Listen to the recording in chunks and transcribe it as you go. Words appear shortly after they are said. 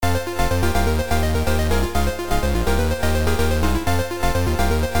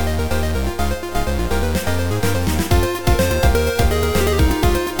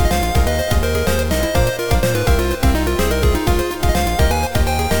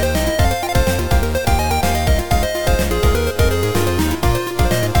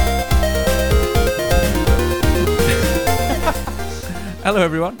Hello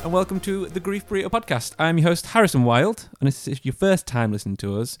everyone and welcome to the Grief Burrito podcast. I'm your host Harrison Wild, and if it's your first time listening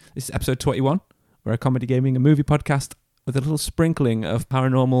to us, this is episode 21. We're a comedy, gaming and movie podcast with a little sprinkling of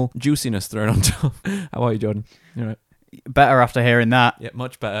paranormal juiciness thrown on top. How are you, Jordan? You all right? Better after hearing that. Yeah,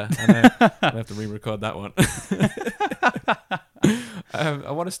 much better. I know. I have to re-record that one.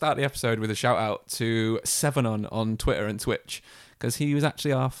 I want to start the episode with a shout out to Sevenon on Twitter and Twitch, because he was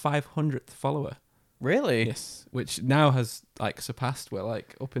actually our 500th follower. Really? Yes, which now has surpassed. We're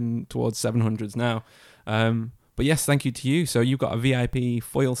up in towards 700s now. But yes, thank you to you. So you've got a VIP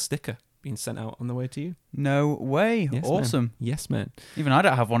foil sticker being sent out on the way to you. No way. Yes, awesome. Man. Yes, man. Even I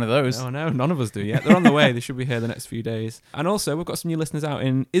don't have one of those. Oh no, none of us do yet. They're on the way. They should be here the next few days. And also, we've got some new listeners out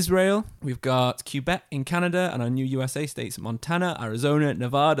in Israel. We've got Quebec in Canada, and our new USA states: Montana, Arizona,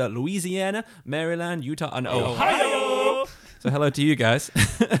 Nevada, Louisiana, Maryland, Utah, and Ohio. So hello to you guys.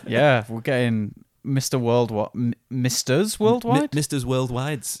 Yeah, we're getting Mr. Worldwide. Misters Worldwide? Misters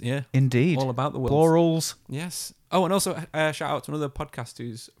Worldwides, yeah. Indeed. All about the world. Plurals. Yes. Oh, and also shout out to another podcast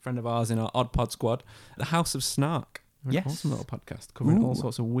who's a friend of ours in our Odd Pod squad, The House of Snark. Yes. An awesome little podcast covering all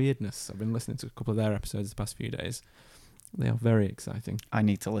sorts of weirdness. I've been listening to a couple of their episodes the past few days. They are very exciting. I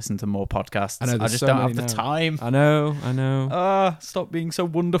need to listen to more podcasts. I know, I just so don't have many the now. time. I know. Stop being so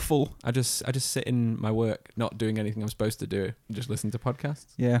wonderful. I just sit in my work, not doing anything I'm supposed to do, and just listen to podcasts.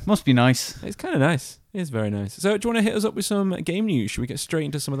 Yeah, must be nice. It's kind of nice. It is very nice. So do you want to hit us up with some game news? Should we get straight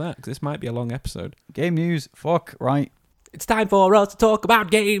into some of that? Because this might be a long episode. Game news. Fuck, right. It's time for us to talk about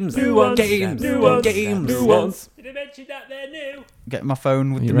games. New ones. Games. New ones. Games. New ones. Did I mention that they're new? Getting my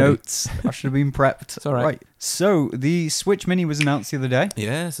phone with Are the you ready? notes. I should have been prepped. It's all right. So, the Switch Mini was announced the other day.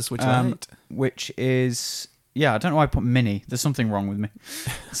 Yeah, it's a Switch Lite. Which is, I don't know why I put mini. There's something wrong with me.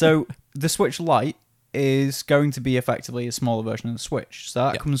 So the Switch Lite is going to be effectively a smaller version of the Switch. So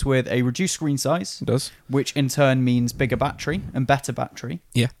that comes with a reduced screen size, It does. which in turn means bigger battery and better battery.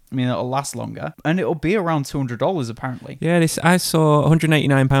 Yeah. I mean, it'll last longer. And it'll be around $200 apparently. Yeah, I saw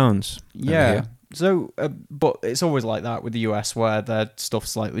 £189. Yeah. here. So, but it's always like that with the US where their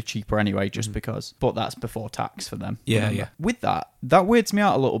stuff's slightly cheaper anyway, just because. But that's before tax for them. Yeah, remember. yeah. With that weirds me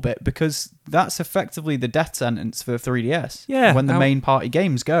out a little bit because that's effectively the death sentence for 3DS. Yeah, When the main party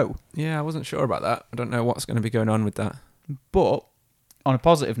games go. Yeah, I wasn't sure about that. I don't know what's going to be going on with that. But on a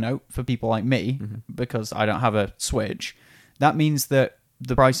positive note, for people like me, because I don't have a Switch, that means that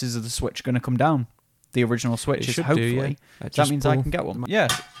the prices of the Switch are going to come down. The original Switches, should do, hopefully. yeah. That means I can get one. Yeah.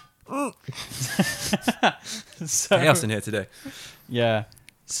 So, Chaos in here today. yeah.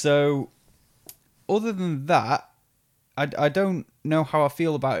 So, other than that, I don't know how I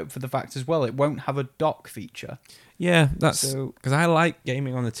feel about it for the fact as well. It won't have a dock feature. Yeah, that's So, because I like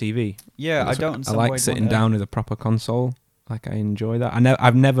gaming on the TV. yeah, I don't I understand why like you'd sitting want down with a proper console. I enjoy that.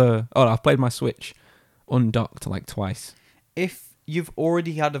 I've played my Switch undocked twice. If you've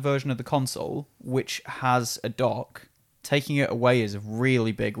already had a version of the console which has a dock, taking it away is a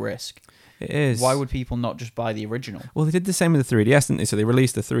really big risk. It is. Why would people not just buy the original? Well, they did the same with the 3DS, didn't they? So they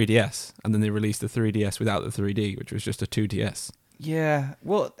released the 3DS, and then they released the 3DS without the 3D, which was just a 2DS. Yeah,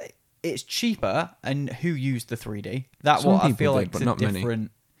 well, it's cheaper, and who used the 3D? That's Some what I people feel did, like but is a not many.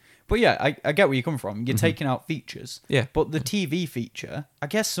 different. But yeah, I get where you come from. You're taking out features. Yeah. But the TV feature, I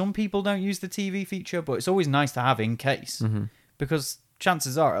guess some people don't use the TV feature, but it's always nice to have in case. Because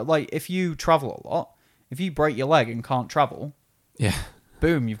chances are, if you travel a lot, if you break your leg and can't travel, Yeah.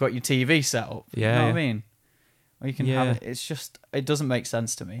 boom, you've got your TV set up. Yeah, You know what yeah. I mean? Or you can Yeah. have it. It's just, it doesn't make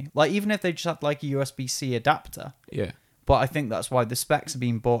sense to me. Even if they just had a USB-C adapter, Yeah. but I think that's why the specs are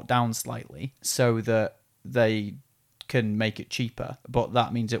being brought down slightly so that they can make it cheaper. But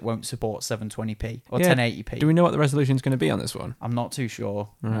that means it won't support 720p or Yeah. 1080p. Do we know what the resolution is going to be on this one? I'm not too sure.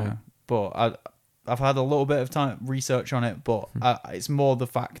 Right. But I've had a little bit of time research on it, but it's more the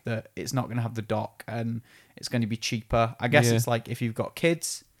fact that it's not going to have the dock and it's going to be cheaper. I guess Yeah. it's if you've got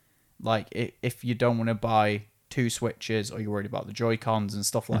kids, if you don't want to buy two Switches or you're worried about the Joy-Cons and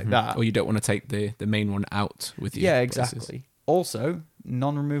stuff like that. Or you don't want to take the main one out with you. Yeah, places. exactly. Also,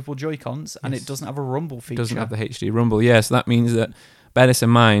 non-removable Joy-Cons, and Yes. it doesn't have a rumble feature. It doesn't have the HD rumble. Yeah, so that means that, bear this in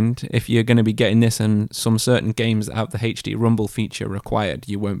mind, if you're going to be getting this and some certain games that have the HD rumble feature required,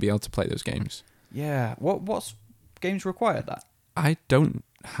 you won't be able to play those games. Yeah. What's games require that? I don't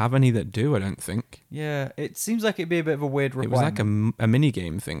have any that do, I don't think. Yeah, it seems like it'd be a bit of a weird It was requirement. a mini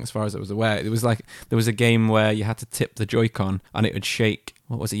game thing, as far as I was aware. It was there was a game where you had to tip the Joy-Con and it would shake.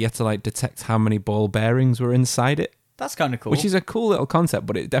 What was it? You had to detect how many ball bearings were inside it, That's kind of cool. which is a cool little concept,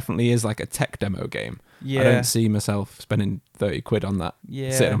 but it definitely is a tech demo game. yeah. I don't see myself spending 30 quid on that.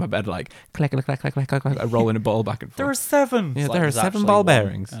 Yeah. Sitting on my bed click, click, click, click, click, click, rolling a ball back and forth. There are 7. Yeah, It's there are there's 7 actually ball one.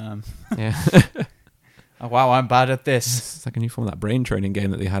 bearings. Um, Yeah. Oh, wow, I'm bad at this. It's like a new form of that brain training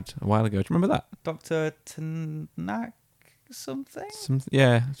game that they had a while ago. Do you remember that? Dr. Tanak something?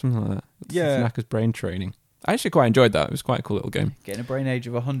 Something like that. Yeah. Tanaka's brain training. I actually quite enjoyed that. It was quite a cool little game. Getting a brain age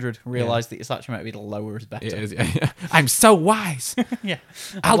of 100, realise that it's actually meant to be the lower is better. It is, yeah. I'm so wise. Yeah.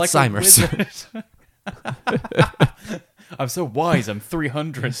 I'm like a Alzheimer's. wizard. I'm so wise, I'm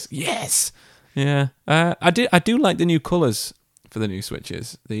 300. Yes. Yeah. I do like the new colours for the new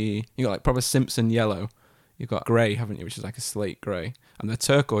Switches. You got like proper Simpson yellow. You've got grey, haven't you, which is like a slate grey. And the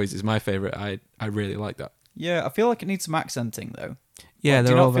turquoise is my favourite. I really like that. Yeah, I feel like it needs some accenting, though. Yeah, Like, do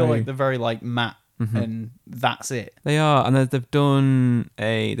they're you all not feel very... like they're very like matte and that's it? They are, and they're doing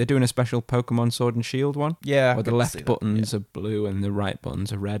a special Pokemon Sword and Shield one. Yeah. Where the left buttons are blue and the right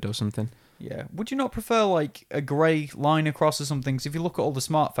buttons are red or something. Yeah. Would you not prefer like a grey line across or something? Because if you look at all the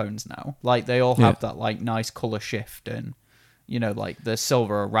smartphones now, like they all have that like nice colour shift and, you know, like the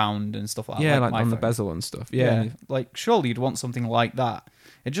silver around and stuff like that. Yeah, like my on the phone. bezel and stuff. Yeah. Like surely you'd want something like that.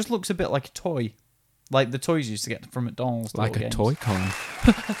 It just looks a bit like a toy. Like the toys you used to get from McDonald's. Like a games. toy con.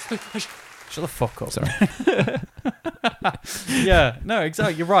 Shut the fuck up. Sorry. Yeah, no,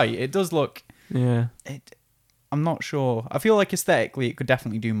 exactly. You're right. It does look. Yeah. I'm not sure. I feel like aesthetically it could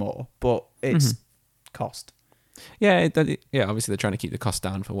definitely do more, but it's cost. Yeah, obviously they're trying to keep the cost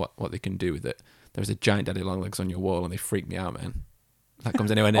down for what they can do with it. There's a giant daddy long legs on your wall and they freak me out, man. If that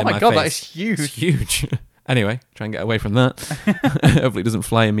comes anywhere near Oh my my god, face. that is huge. It's huge. Anyway, try and get away from that. Hopefully it doesn't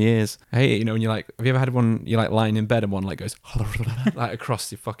fly in my ears. I hate it, you know, when you're like, have you ever had one, you're like lying in bed and one like goes like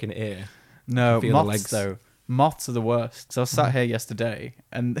across your fucking ear? No, Feel the moths legs. though. Moths are the worst. So I was sat here yesterday,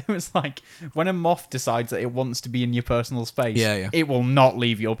 and it was like when a moth decides that it wants to be in your personal space, Yeah. it will not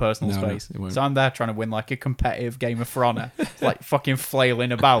leave your personal No, space. it won't. So I'm there trying to win like a competitive game of Frona, like fucking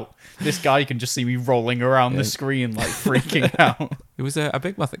flailing about. This guy can just see me rolling around the screen, like freaking out. It was a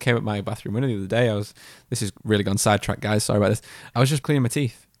big moth that came up my bathroom window the other day. This has really gone sidetracked, guys. Sorry about this. I was just cleaning my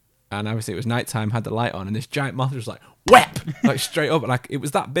teeth, and obviously it was nighttime, had the light on, and this giant moth was like, whap! Like straight up. Like it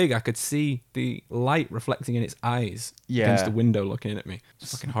was that big, I could see the light reflecting in its eyes against the window looking at me.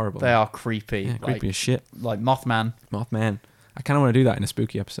 It's fucking horrible. They are creepy. Yeah, creepy as shit. Like Mothman. Mothman. I kind of want to do that in a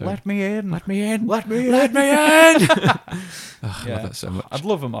spooky episode. Let me in. Let me in. Let me in. Let me in. I love that so much. I'd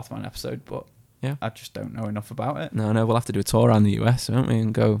love a Mothman episode, but Yeah. I just don't know enough about it. No, we'll have to do a tour around the US, won't we,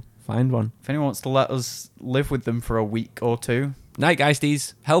 and go find one. If anyone wants to let us live with them for a week or two, Night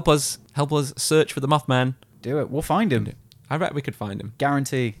Geisties, help us search for the Mothman. do it. We'll find him. I bet we could find him.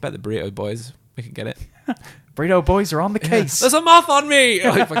 Guarantee. Bet the Burrito Boys, we could get it. Burrito Boys are on the case. There's a moth on me!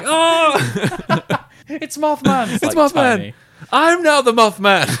 Like, oh! It's Mothman. It's like Mothman. tiny. I'm now the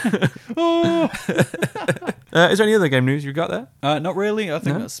Mothman! Oh. Is there any other game news you got there? Not really. I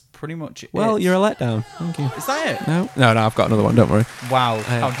think No? that's pretty much it. Well, you're a letdown. Thank you. Is that it? No, I've got another one, don't worry. Wow.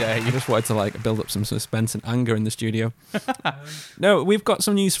 How dare I you? just wanted to like build up some suspense and anger in the studio. No, we've got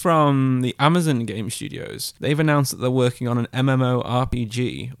some news from the Amazon Game Studios. They've announced that they're working on an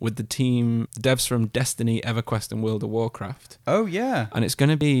MMORPG with the team devs from Destiny, EverQuest, and World of Warcraft. Oh, yeah. And it's going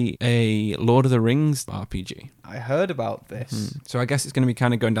to be a Lord of the Rings RPG. I heard about this. So I guess it's going to be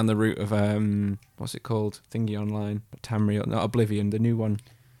kind of going down the route of, what's it called? Thingy Online. Tamriel, not Oblivion, the new one.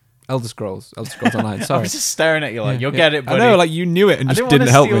 Elder Scrolls Online, I sorry. was just staring at you like, Yeah, you'll yeah. get it, buddy. I know, like you knew it and I just didn't didn't want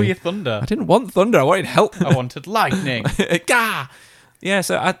to help steal me. your thunder. I didn't want thunder, I wanted help. I wanted lightning. Gah! Yeah,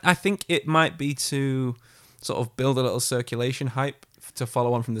 so I think it might be to sort of build a little circulation hype to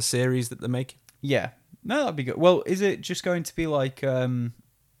follow on from the series that they're making. Yeah. No, that'd be good. Well, is it just going to be like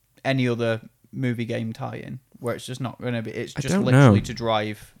any other movie game tie-in where it's just not going to be? It's I just don't literally know. to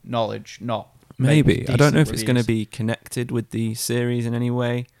drive knowledge, not Maybe. make I don't know if decent it's going to reviews. be connected with the series in any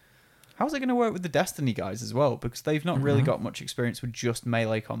way. How's it going to work with the Destiny guys as well? Because they've not really got much experience with just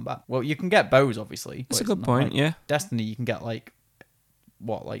melee combat. Well, you can get bows, obviously. That's but a good it's not point, like yeah. Destiny, you can get like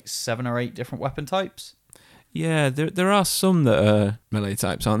 7 or 8 different weapon types. Yeah, there are some that are melee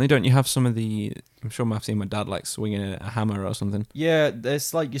types, aren't they? Don't you have some of the... I'm sure I've seen my dad like swinging a hammer or something. Yeah,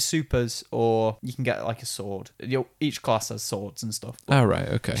 there's like your supers, or you can get like a sword. Each class has swords and stuff. But Oh, right,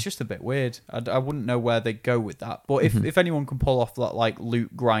 okay. it's just a bit weird. I wouldn't know where they go with that. But if anyone can pull off that like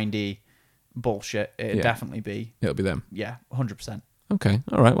loot grindy bullshit, it'd Yeah. definitely be, It'll be them. 100%. Okay,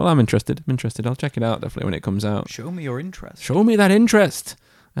 all right. Well, I'm interested. I'll check it out definitely when it comes out. Show me your interest. Show me that interest.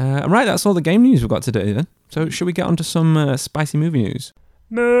 Right, that's all the game news we've got today then. So should we get on to some spicy movie news?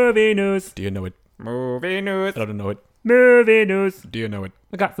 Movie news. Do you know it? Movie news. I don't know it. Movie news. Do you know it?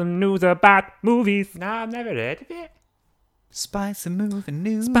 I got some news about movies. Nah, I've never heard of it. Spicy movie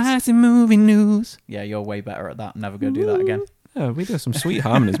news. Spicy movie news. Yeah, you're way better at that. I'm never going to do that again. Oh, we do some sweet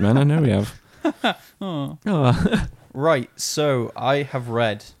harmonies, man. I know we have. Oh. Oh. Right, so I have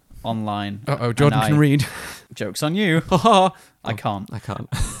read online. Jordan and can read. Joke's on you. I I can't. can't.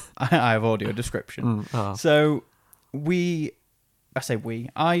 I have audio description. So I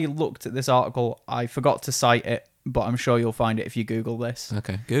looked at this article. I forgot to cite it, but I'm sure you'll find it if you Google this.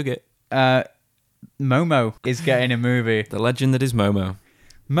 Okay, Google it. Momo is getting a movie. The legend that is Momo.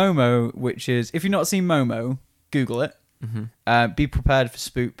 Momo, which is, if you've not seen Momo, Google it. Be prepared for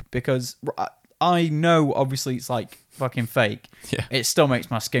spoop, because I know obviously it's like fucking fake. Yeah. It still makes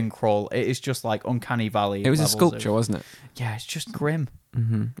my skin crawl. It is just like uncanny valley. It was a levels sculpture, wasn't it? Yeah, it's just grim.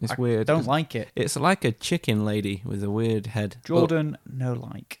 It's I weird. don't like it. It's like a chicken lady with a weird head. Jordan, no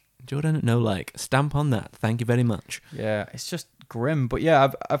like. Jordan, no like. Stamp on that. Thank you very much. Yeah, it's just grim. But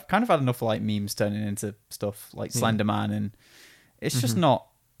yeah, I've kind of had enough like memes turning into stuff like Slender Man, and it's just not.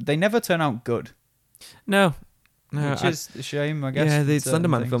 They never turn out good. No. Which is a shame, I guess. Yeah, the certain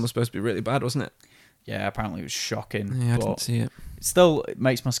Slenderman things. film was supposed to be really bad, wasn't it? Yeah, apparently it was shocking. Yeah, I but didn't see it. Still, it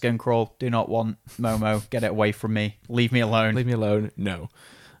makes my skin crawl. Do not want Momo. Get it away from me. Leave me alone. Leave me alone. No.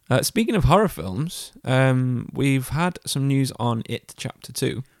 Speaking of horror films, we've had some news on It Chapter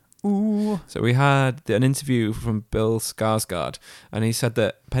 2. Ooh. So we had an interview from Bill Skarsgård, and he said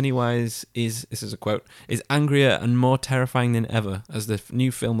that Pennywise is, this is a quote, is angrier and more terrifying than ever, as the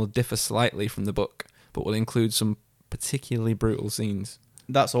new film will differ slightly from the book, but will include some particularly brutal scenes.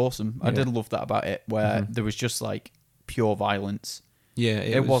 That's awesome. I Yeah. did love that about it, where there was just like pure violence. Yeah,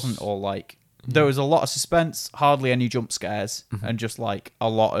 It wasn't all like... There was a lot of suspense, hardly any jump scares, and just like a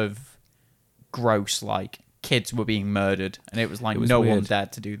lot of gross, like kids were being murdered, and it was like It was no one weird.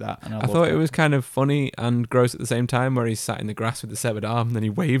 dared to do that. And I thought it was kind of funny and gross at the same time, where he's sat in the grass with the severed arm, and then he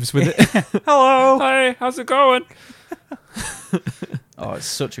waves with it. Hello. Hey, how's it going? Oh, it's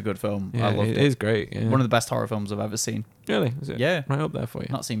such a good film. Yeah, I loved it it. is great. Yeah. One of the best horror films I've ever seen. Really? Is it? Yeah. Right up there for you.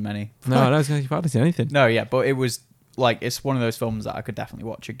 Not seen many. No, I was going to hardly see anything. No, yeah, but it was like, it's one of those films that I could definitely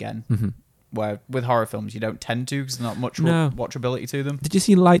watch again. Where with horror films, you don't tend to, because there's not much No. watchability to them. Did you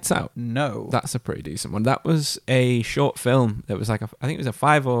see Lights Out? No. That's a pretty decent one. That was a short film. That was like, I think it was a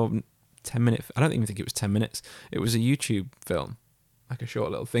 5 or 10 minute. I don't even think it was 10 minutes. It was a YouTube film, like a short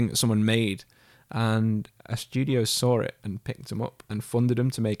little thing that someone made, and a studio saw it and picked them up and funded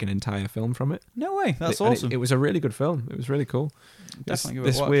them to make an entire film from it. No way. That's And awesome. It was a really good film. It was really cool. Definitely give it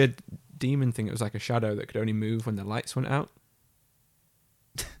a This watch. weird demon thing. It was like a shadow that could only move when the lights went out.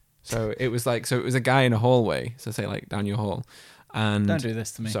 So it was a guy in a hallway. So say like down your hall, and Don't do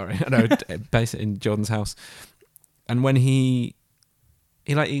this to me. Sorry, I know. Based it in Jordan's house, and when he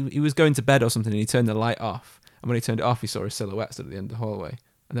was going to bed or something, and he turned the light off. And when he turned it off, he saw a silhouette stood at the end of the hallway.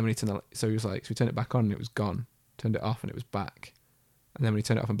 And then when he turned so we turned it back on, and it was gone. Turned it off, and it was back. And then when he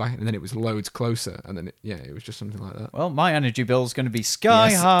turned it off and back, and then it was loads closer. And then it was just something like that. Well, my energy bill's going to be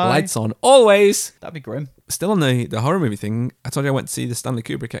sky Yes, high. lights on always. That'd be grim. Still on the horror movie thing, I told you I went to see the Stanley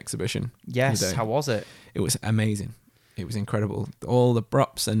Kubrick exhibition. Yes. the other day. How was it? It was amazing. It was incredible. All the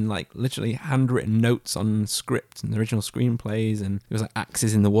props and like literally handwritten notes on script and the original screenplays, and there was like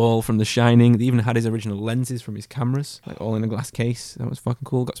axes in the wall from The Shining. They even had his original lenses from his cameras, like all in a glass case. That was fucking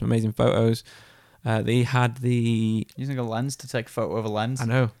cool. Got some amazing photos. They had the... Using a lens to take a photo of a lens. I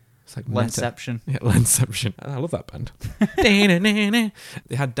know. It's like meta. Lensception. Yeah, Lensception. I love that band. They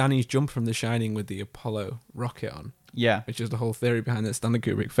had Danny's jump from The Shining with the Apollo rocket on, Yeah. which is the whole theory behind that Stanley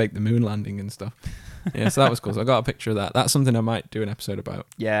Kubrick faked the moon landing and stuff. Yeah, so that was cool. So I got a picture of that. That's something I might do an episode about.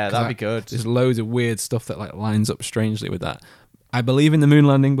 Yeah, 'Cause that'd be good. There's loads of weird stuff that like lines up strangely with that. I believe in the moon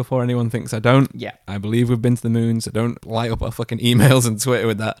landing before anyone thinks I don't. Yeah. I believe we've been to the moon, so don't light up our fucking emails and Twitter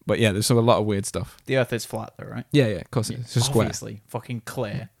with that. But yeah, there's a lot of weird stuff. The Earth is flat, though, right? Yeah, of course it is. It's a square. Obviously. Fucking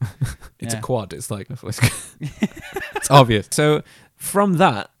clear. It's Yeah. a quad. It's like it's obvious. So from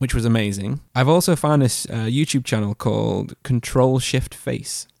that, which was amazing, I've also found this YouTube channel called Control Shift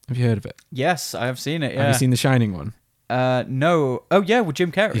Face. Have you heard of it? Yes, I have seen it, yeah. Have you seen The Shining one? No. Oh, yeah, with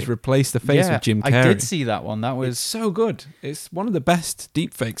Jim Carrey. He's replaced the face Yeah, with Jim Carrey. I did see that one. That It's was... so good. It's one of the best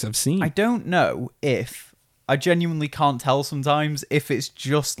deepfakes I've seen. I don't know if... I genuinely can't tell sometimes if it's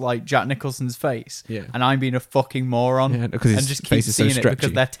just like Jack Nicholson's face. Yeah. And I'm being a fucking moron. Yeah, because his and just keep face is so seeing it because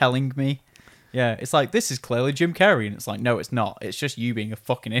stretchy. they're telling me. Yeah, it's like, this is clearly Jim Carrey. And it's like, no, it's not. It's just you being a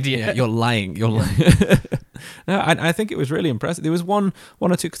fucking idiot. Yeah, you're lying. You're lying. No, I think it was really impressive. There was one or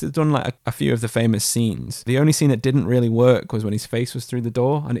two, because they've done like a few of the famous scenes. The only scene that didn't really work was when his face was through the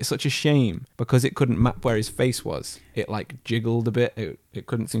door, and it's such a shame because it couldn't map where his face was. It like jiggled a bit. It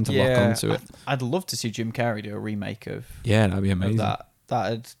couldn't seem to lock onto it. I'd love to see Jim Carrey do a remake of Yeah, that'd be amazing. that.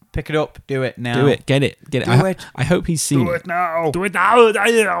 That'd pick it up, do it now. Do it, get it. Do I, it. I hope he's seen it. now. Do it now.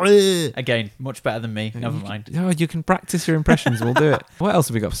 Again, much better than me. Never mind. Oh, you can practice your impressions. We'll do it. What else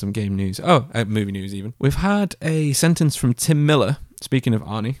have we got for some game news? Oh, movie news even. We've had a sentence from Tim Miller, speaking of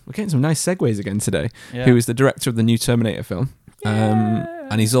Arnie, we're getting some nice segues again today. Yeah. Who is the director of the new Terminator film.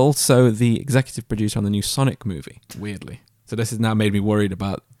 And he's also the executive producer on the new Sonic movie, weirdly. So this has now made me worried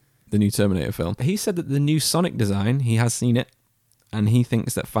about the new Terminator film. He said that the new Sonic design, he has seen it, and he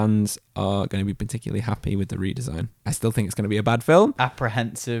thinks that fans are going to be particularly happy with the redesign. I still think it's going to be a bad film.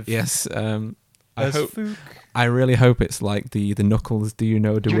 Apprehensive. Yes. As I really hope it's like the Knuckles Do You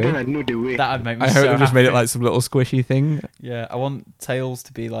Know the Way? That'd make me I so hope they just made it happy. like some little squishy thing. Yeah, I want Tails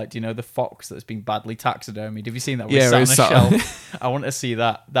to be like, do you know the fox that's been badly taxidermied? Have you seen that? Yeah, Sat on a it's sat- shelf. I want to see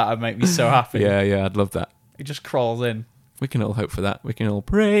that. That would make me so happy. Yeah, I'd love that. He just crawls in. We can all hope for that. We can all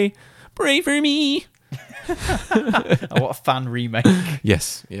pray for me. I want a fan remake.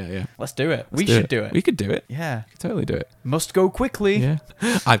 Yes, yeah. Let's do it. We Let's should do it. We could do it. Yeah. Could totally do it. Must go quickly. Yeah.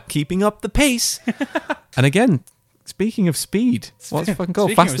 I'm keeping up the pace. And again, speaking of speed, what's it fucking called?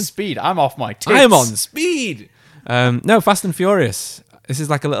 Speaking Fast of and speed, I'm off my tits. I am on speed. No, Fast and Furious. This is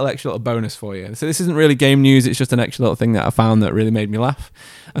like a little extra little bonus for you. So this isn't really game news. It's just an extra little thing that I found that really made me laugh.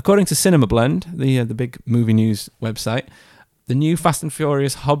 According to Cinema Blend, the big movie news website, the new Fast and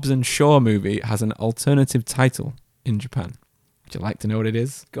Furious Hobbs and Shaw movie has an alternative title in Japan. Would you like to know what it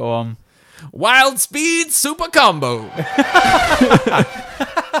is? Go on. Wild Speed Super Combo.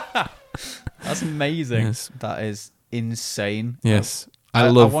 That's amazing. Yes. That is insane. Yes. I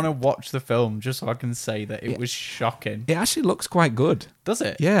love want to watch the film just so I can say that it was shocking. it. Actually looks quite good. Does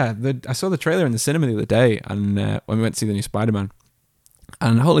it? Yeah, I saw the trailer in the cinema the other day, and when we went to see the new Spider-Man,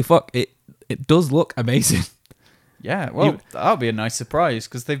 and holy fuck, it does look amazing. Yeah. Well, that'll be a nice surprise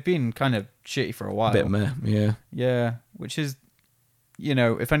because they've been kind of shitty for a while. A bit meh, yeah. Yeah, which is,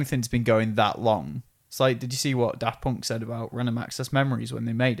 if anything's been going that long, it's like, did you see what Daft Punk said about Random Access Memories when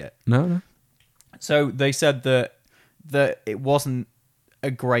they made it? No. So they said that it wasn't a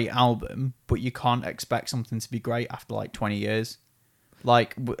great album, but you can't expect something to be great after like 20 years.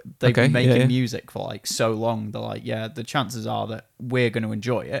 Like they've been making music for like so long. They're like, yeah, the chances are that we're going to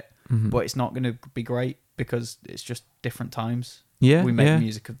enjoy it, but it's not going to be great because it's just different times. Yeah, we make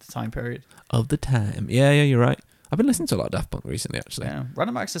music of the time period. Of the time. Yeah, you're right. I've been listening to a lot of Daft Punk recently, actually. Yeah,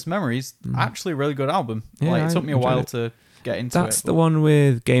 Random Access Memories, actually a really good album. Yeah, Like, it I took me a enjoyed while it. to get into it. That's the one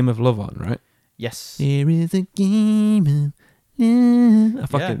with Game of Love on, right? Yes. There is a game of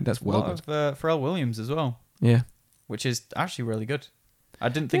love. That's well a lot of Pharrell Williams as well, Yeah. which is actually really good. I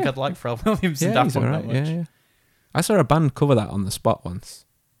didn't think I'd like Pharrell Williams and Yeah, Daft he's Punk alright. that much. Yeah. I saw a band cover that on the spot once.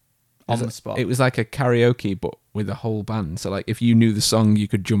 On the spot. It was like a karaoke, but with a whole band. So, like, if you knew the song, you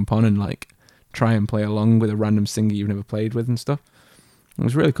could jump on and, like, try and play along with a random singer you've never played with and stuff. It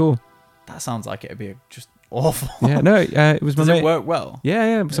was really cool. That sounds like it'd be just awful. Yeah, no, it was my Does mate. it work well?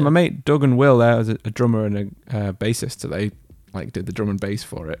 Yeah. So my mate Doug and Will, there was a drummer and a bassist. So they like did the drum and bass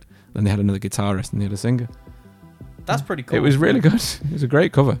for it. Then they had another guitarist and they had a singer. That's pretty cool. It was really good. It was a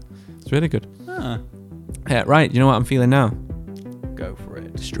great cover. It's really good. Ah, Yeah, right. You know what I'm feeling now? go for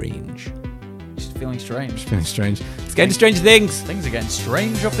it. Strange. Just feeling strange. Feeling strange. Let's get into Stranger Things. Things are getting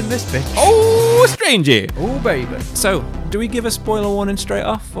strange up in this bitch. Oh, strangey. Oh, baby. So, do we give a spoiler warning straight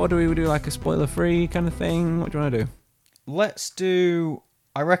off, or do we do like a spoiler-free kind of thing? What do you want to do? Let's do...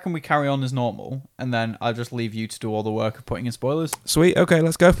 I reckon we carry on as normal, and then I'll just leave you to do all the work of putting in spoilers. Sweet. Okay,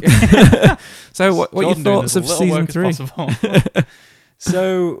 let's go. So, what are your Jordan doing thoughts as of little season work as 3? possible.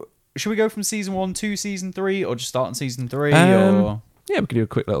 So, should we go from season 1 to season 3, or just start on season 3? Or Yeah, we could do a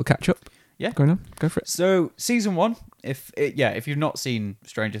quick little catch-up. Yeah. Going on. Go for it. So, season 1, if you've not seen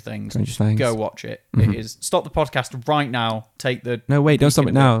Stranger Things, Stranger Things. go watch it. Mhm. It is stop the podcast right now. Take the No, wait, don't stop it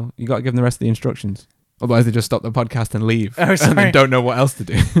weekend now. You got to give them the rest of the instructions. Otherwise, they just stop the podcast and leave. Oh, And sorry. then don't know what else to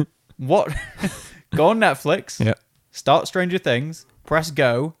do. What? Go on Netflix. Yeah. Start Stranger Things. Press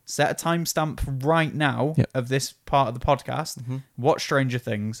go. Set a timestamp right now Yep. of this part of the podcast. Watch Stranger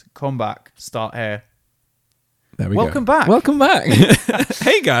Things. Come back. Start here. There we go. Welcome back. Welcome back.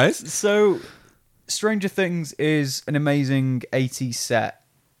 Hey, guys. So, Stranger Things is an amazing 80s set,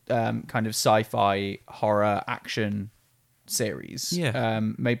 kind of sci-fi horror action series. Yeah.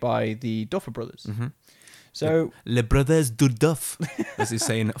 Made by the Duffer Brothers. So, Les Brothers du Duff, as they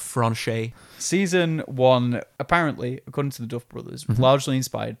say in Francais. Season 1, apparently, according to the Duff Brothers, Mm-hmm. largely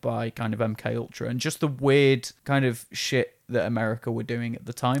inspired by kind of MK Ultra and just the weird kind of shit that America were doing at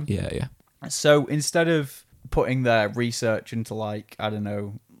the time. Yeah. So instead of putting their research into, like, I don't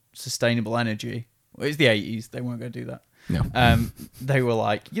know, sustainable energy, well, it's the 80s, they weren't going to do that. No. They were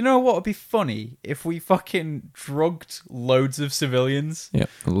like, you know what would be funny if we fucking drugged loads of civilians? Yep.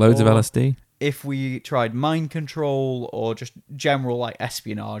 Loads of Or- LSD. If we tried mind control or just general like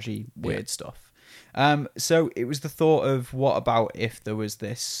espionage weird stuff. So it was the thought of what about if there was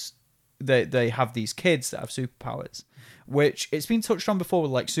this they have these kids that have superpowers, which it's been touched on before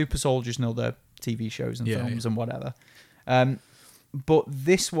with like super soldiers and other TV shows and films and whatever. But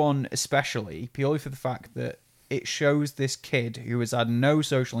this one especially, purely for the fact that it shows this kid who has had no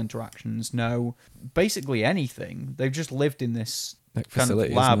social interactions, no basically anything. They've just lived in this like kind of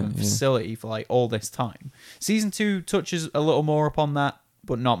facility, lab isn't and it? facility for like all this time. Season 2 touches a little more upon that,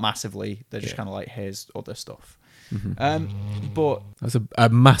 but not massively. They're just kind of like, here's other stuff. But That was a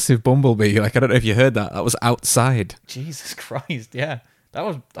massive bumblebee. Like, I don't know if you heard that. That was outside. Jesus Christ, yeah. That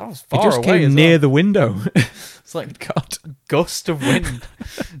was It far just away came as near well. the window. It's like God, gust of wind.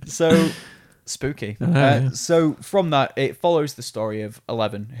 So spooky. Yeah. So from that, it follows the story of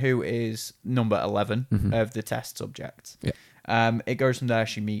 11, who is number 11 of the test subjects. Yeah. It goes from there.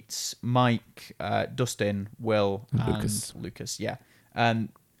 She meets Mike, Dustin, Will, and Lucas. Yeah. And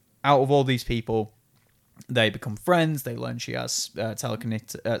out of all these people, they become friends. They learn she has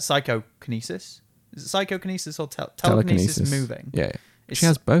psychokinesis. Is it psychokinesis or telekinesis moving? Yeah. She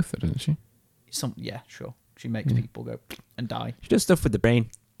has both, doesn't she? Yeah, sure. She makes people go and die. She does stuff with the brain.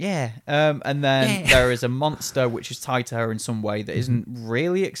 Yeah. And then there is a monster which is tied to her in some way that isn't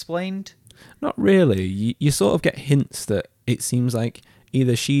really explained. Not really. You sort of get hints that it seems like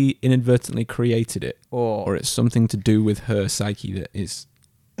either she inadvertently created it or it's something to do with her psyche that is,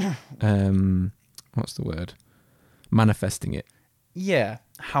 what's the word? Manifesting it. Yeah.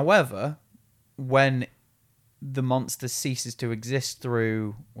 However, when the monster ceases to exist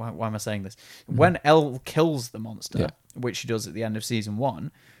through... Why am I saying this? When Elle kills the monster, which she does at the end of season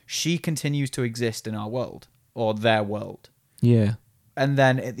 1, she continues to exist in our world, or their world. Yeah. And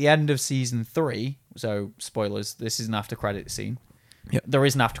then at the end of season 3, so spoilers, this is an after credit scene. Yep. There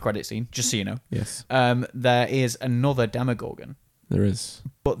is an after credit scene, just so you know. Yes. There is another Demogorgon. There is.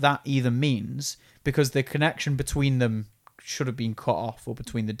 But that either means, because the connection between them should have been cut off, or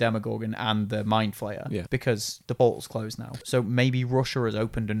between the Demogorgon and the Mind Flayer, because the portal's closed now. So maybe Russia has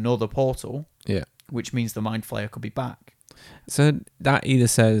opened another portal, which means the Mind Flayer could be back. So that either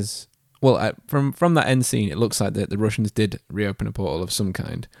says... Well, from that end scene, it looks like the Russians did reopen a portal of some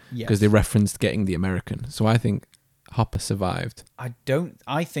kind because they referenced getting the American. So I think Hopper survived.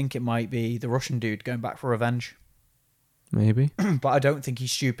 I think it might be the Russian dude going back for revenge. Maybe. But I don't think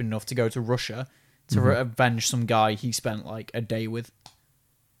he's stupid enough to go to Russia to avenge some guy he spent like a day with.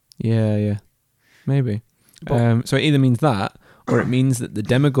 Yeah. Maybe. So it either means that, or it means that the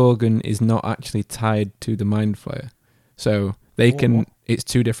Demogorgon is not actually tied to the Mind Flayer. So they can... It's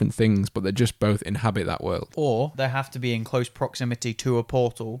two different things, but they just both inhabit that world. Or they have to be in close proximity to a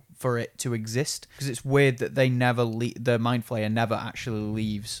portal for it to exist. Because it's weird that they never the Mind Flayer never actually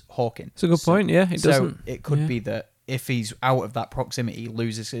leaves Hawkins. It's a good point, yeah. It doesn't. So it could be that if he's out of that proximity, he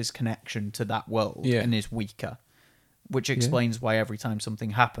loses his connection to that world and is weaker. Which explains why every time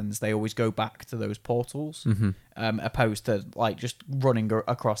something happens, they always go back to those portals, opposed to like just running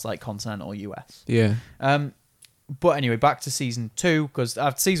across like continental US. Yeah. But anyway, back to season 2, because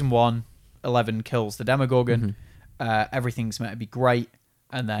after season 1, 11 kills the Demogorgon. Everything's meant to be great,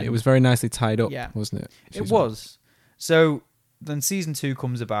 and then it was very nicely tied up, wasn't it? It was. So then season 2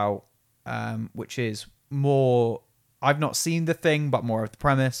 comes about, which is more... I've not seen the thing, but more of the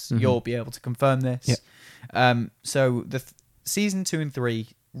premise. You'll be able to confirm this. Yeah. So the season 2 and 3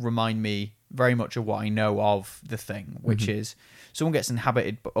 remind me very much of what I know of the thing, which is someone gets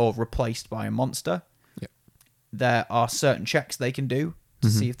inhabited or replaced by a monster. There are certain checks they can do to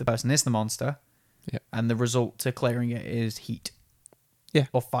see if the person is the monster. Yeah. And the result to clearing it is heat. Yeah.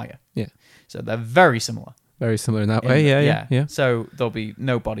 Or fire. Yeah. So they're very similar. Very similar in that way, yeah. So there'll be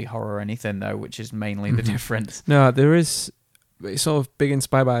no body horror or anything, though, which is mainly the difference. No, there is... It's sort of big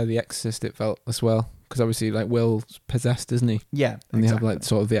inspired by The Exorcist, it felt, as well. Because obviously, like, Will's possessed, isn't he? Yeah, and they have, like,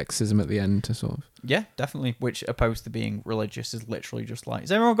 sort of the exorcism at the end to sort of... Yeah, definitely. Which, opposed to being religious, is literally just like,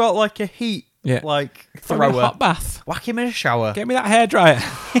 has everyone got, like, a heat, like, thrower? A hot bath. Whack him in a shower. Get me that hairdryer.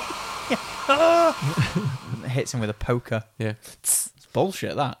 Hits him with a poker. Yeah. It's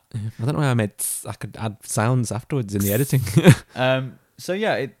bullshit, that. Yeah. I don't know how I could add sounds afterwards in the editing. So,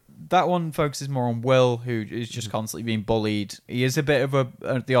 yeah, that one focuses more on Will, who is just constantly being bullied. He is a bit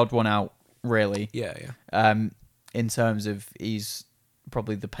of the odd one out, really. Yeah. In terms of he's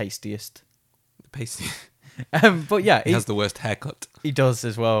probably the pastiest. Pasty. But yeah, he has the worst haircut. He does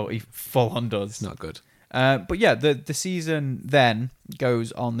as well. He full on does. It's not good. But yeah, the season then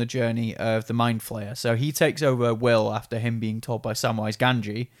goes on the journey of the Mind Flayer. So he takes over Will after him being told by Samwise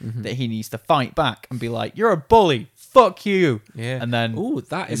Gamgee that he needs to fight back and be like, "You're a bully. Fuck you." Yeah. And then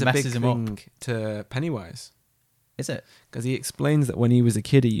that is a big thing to Pennywise. Is it? Because he explains that when he was a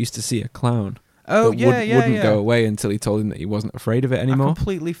kid, he used to see a clown, Oh, that wouldn't go away until he told him that he wasn't afraid of it anymore. I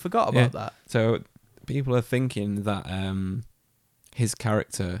completely forgot about that. So people are thinking that his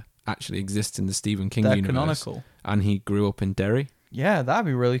character actually exists in the Stephen King universe. Canonical. And he grew up in Derry. Yeah, that'd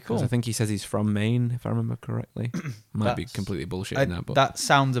be really cool. I think he says he's from Maine, if I remember correctly. Might be completely bullshitting that, but that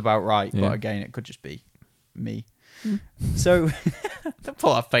sounds about right. But again, it could just be me. So don't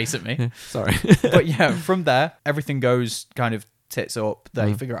pull that face at me. Sorry. But yeah, from there, everything goes kind of tits up.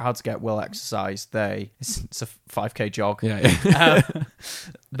 They figure out how to get Will exercise. It's a 5K jog. Yeah.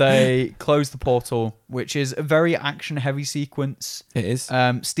 They close the portal, which is a very action-heavy sequence. It is.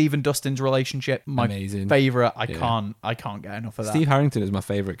 Steve and Dustin's relationship, my amazing favorite. I can't get enough of that. Steve Harrington is my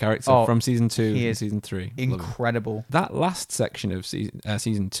favorite character from season 2 and season 3. Incredible. That last section of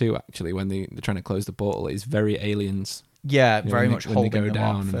season 2, actually, when they're trying to close the portal, is very Aliens. Yeah, very much when holding they go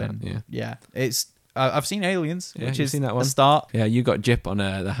them down. off. Yeah, it's. I've seen Aliens, which is seen that one? the start. Yeah, you got Jip on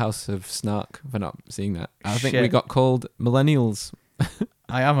the House of Snark for not seeing that. I think we got called millennials.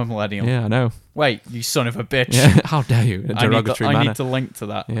 I am a millennial. Yeah, I know. Wait, you son of a bitch. Yeah, how dare you? In a derogatory manner. I need to link to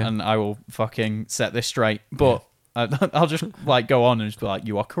that, and I will fucking set this straight. But I'll just go on and just be like,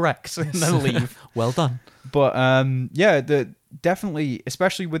 you are correct, and then leave. Well done. But definitely,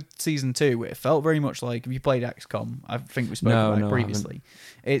 especially with season 2, it felt very much like, if you played XCOM, I think we spoke about it previously.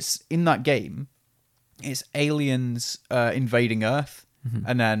 It's in that game. It's aliens invading Earth,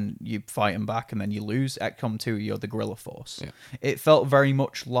 and then you fight them back, and then you lose. XCOM 2, you're the guerrilla force. Yeah. It felt very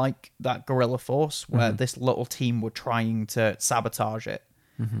much like that guerrilla force, where this little team were trying to sabotage it,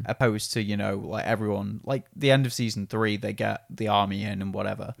 opposed to, like everyone, like the end of season 3, they get the army in and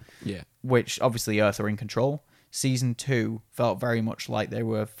whatever. Yeah. Which obviously Earth are in control. Season 2 felt very much like they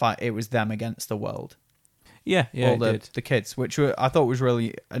were it was them against the world. Yeah, all the kids, which I thought was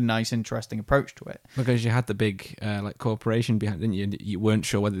really a nice, interesting approach to it. Because you had the big corporation behind, didn't you? You weren't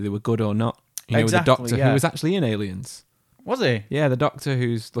sure whether they were good or not. With the doctor who was actually in Aliens. Was he? Yeah, the doctor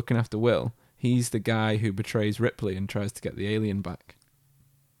who's looking after Will. He's the guy who betrays Ripley and tries to get the alien back.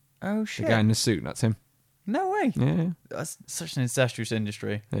 Oh shit! The guy in the suit, that's him. No way. Yeah, that's such an incestuous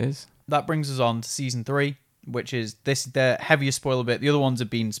industry. It is. That brings us on to season 3. Which is the heaviest spoiler bit. The other ones have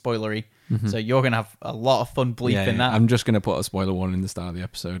been spoilery, so you're gonna have a lot of fun bleeping that. I'm just gonna put a spoiler warning in the start of the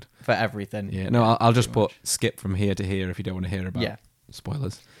episode for everything. Yeah, no, I'll just put skip from here to here if you don't want to hear about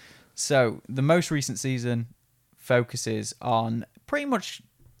spoilers. So the most recent season focuses on pretty much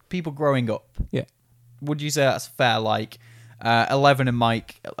people growing up. Yeah, would you say that's fair? Like 11 and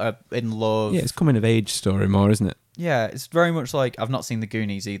Mike are in love. Yeah, it's coming of age story more, isn't it? Yeah, it's very much like, I've not seen the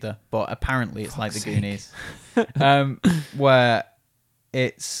Goonies either, but apparently it's like the Goonies, where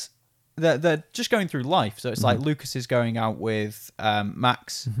it's they're just going through life. So it's like Lucas is going out with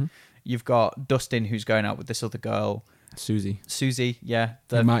Max. You've got Dustin who's going out with this other girl, Susie. Yeah,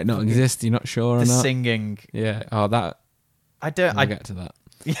 they might not exist. You're not sure or not. The singing. Yeah. Oh, that. I'll get to that.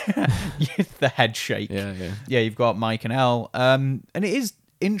 Yeah, the head shake. Yeah. You've got Mike and Elle, and it is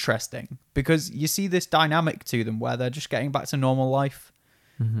interesting because you see this dynamic to them where they're just getting back to normal life,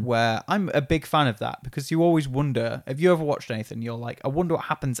 where I'm a big fan of that, because you always wonder, if you ever watched anything, you're like, I wonder what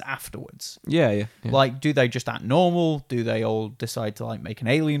happens afterwards. Yeah. Like, do they just act normal? Do they all decide to like make an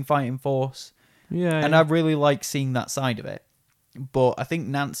alien fighting force? And I really like seeing that side of it, but I think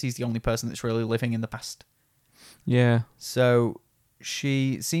Nancy's the only person that's really living in the past. So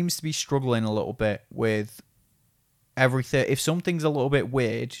she seems to be struggling a little bit with everything. If something's a little bit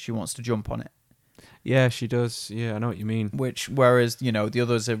weird, she wants to jump on it. Yeah, she does. Yeah, I know what you mean. Whereas, the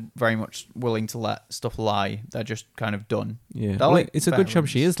others are very much willing to let stuff lie. They're just kind of done. Yeah. It's a good job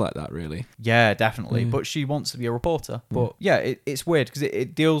she is like that, really. Yeah, definitely. But she wants to be a reporter. But yeah, it's weird because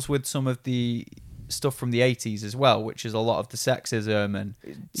it deals with some of the stuff from the 80s as well, which is a lot of the sexism and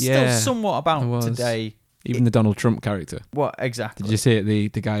still somewhat about today. Even the Donald Trump character. What exactly? Did you see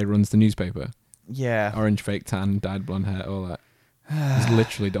it? The guy who runs the newspaper. Yeah. Orange fake tan, dyed blonde hair, all that. He's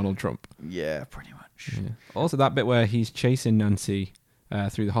literally Donald Trump. Yeah, pretty much. Yeah. Also, that bit where he's chasing Nancy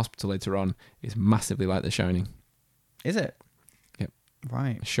through the hospital later on is massively like The Shining. Is it? Yep.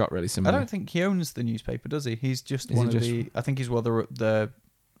 Right. Shot really similar. I don't think he owns the newspaper, does he? He's just I think he's one of the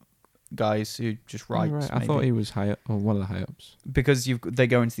guys who just writes. Right. I thought he was high up, or one of the high ups. Because they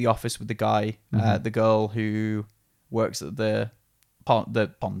go into the office with the guy, the girl who works at the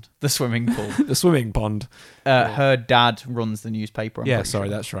swimming pool. The swimming pond. Her dad runs the newspaper. That's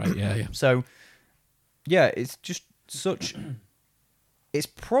right. Yeah. So, yeah, it's just such. It's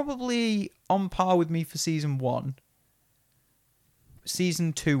probably on par with me for season 1.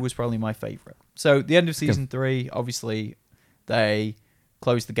 Season 2 was probably my favourite. So the end of season 3, obviously, they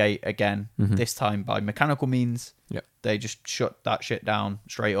closed the gate again. This time by mechanical means. Yep. They just shut that shit down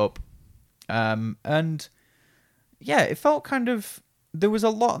straight up. And yeah, it felt kind of, there was a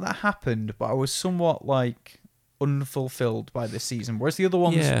lot that happened, but I was somewhat like unfulfilled by this season. Whereas the other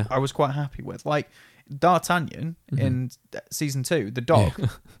ones I was quite happy with. Like D'Artagnan in season 2, the dog,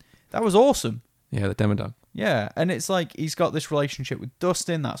 that was awesome. Yeah, the Demodog. Yeah, and it's like he's got this relationship with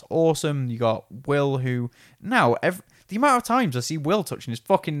Dustin. That's awesome. You got Will, who now the amount of times I see Will touching his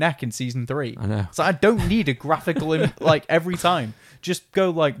fucking neck in season 3. I know. So I don't need a graphical like every time. Just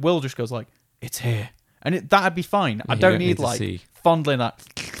go like Will just goes like, it's here, and that'd be fine. Yeah, I don't need like fondling that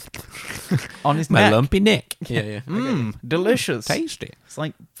on his My neck. lumpy neck. Yeah. Delicious. Tasty. It's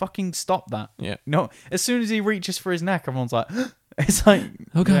like fucking stop that. Yeah. No, as soon as he reaches for his neck, everyone's like, it's like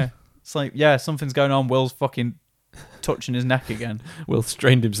Okay. yeah. It's like, yeah, something's going on. Will's fucking touching his neck again. Will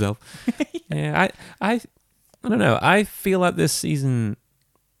strained himself. Yeah, I don't know. I feel like this season,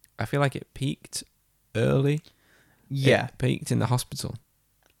 I feel like it peaked early. Yeah. It peaked in the hospital.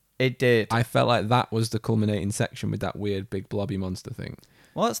 It did. I felt like that was the culminating section with that weird big blobby monster thing.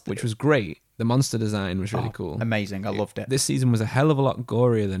 Well, which was great. The monster design was really cool. Amazing. I loved it. This season was a hell of a lot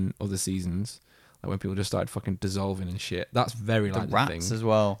gorier than other seasons. Like when people just started fucking dissolving and shit. That's very like the rats thing. as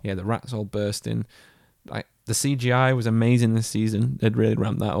well. Yeah, the rats all bursting. Like the CGI was amazing this season. They'd really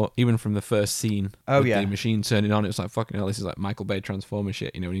ramped that up, even from the first scene. Oh with yeah, the machine turning on. It was like fucking hell. This is like Michael Bay Transformer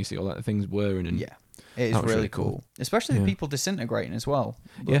shit. You know, when you see all that things whirring and yeah. It is really cool. Especially the people disintegrating as well.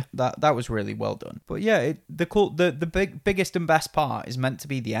 But that was really well done. But yeah, the biggest and best part is meant to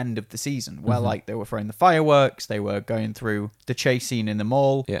be the end of the season, where like they were throwing the fireworks, they were going through the chase scene in the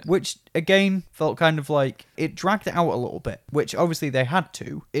mall, which again felt kind of like it dragged it out a little bit, which obviously they had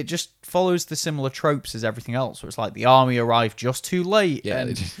to. It just follows the similar tropes as everything else, where it's like the army arrived just too late,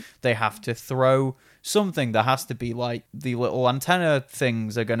 and they have to throw something. That has to be like the little antenna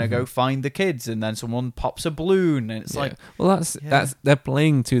things are gonna go find the kids, and then someone pops a balloon, and it's like, well, that's they're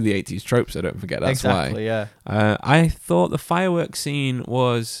playing to the 80s tropes. I don't forget. That's exactly, why. I thought the fireworks scene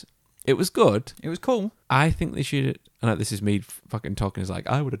was good. It was cool. I think they should. I know this is me fucking talking as like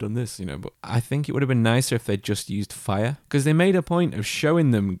I would have done this, you know, but I think it would have been nicer if they just used fire, because they made a point of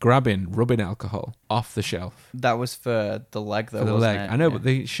showing them rubbing alcohol off the shelf. That was for the leg, though. For the leg, I know, but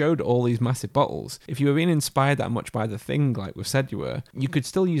they showed all these massive bottles. If you were being inspired that much by the thing, like we said you were, you could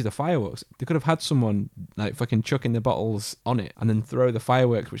still use the fireworks. They could have had someone like fucking chucking the bottles on it and then throw the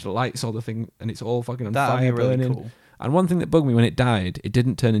fireworks, which lights all the thing, and it's all fucking on fire really burning. Cool. And one thing that bugged me when it died, it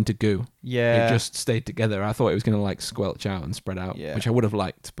didn't turn into goo. Yeah. It just stayed together. I thought it was going to like squelch out and spread out, which I would have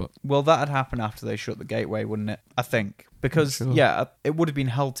liked. But well, that'd happen after they shut the gateway, wouldn't it? I think. Because, it would have been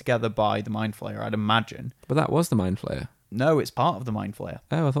held together by the Mind Flayer, I'd imagine. But that was the Mind Flayer. No, it's part of the Mind Flayer.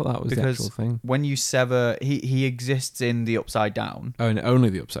 Oh, I thought that was the actual thing. When you sever, he exists in the Upside Down. Oh, and only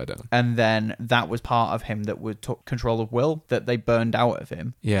the Upside Down. And then that was part of him that took control of Will, that they burned out of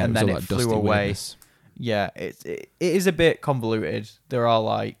him. Yeah, and then it flew away. Weirdness. Yeah, it is a bit convoluted. There are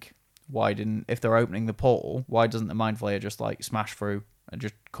like, if they're opening the portal, why doesn't the Mind Flayer just like smash through and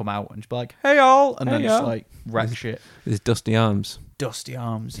just come out and just be like, hey y'all, and then just like wreck shit. His dusty arms. Dusty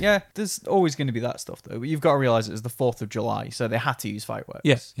arms. Yeah, there's always going to be that stuff though. But you've got to realise it's the 4th of July, so they had to use fireworks.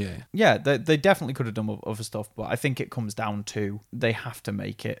 Yes. Yeah. Yeah, they definitely could have done other stuff, but I think it comes down to they have to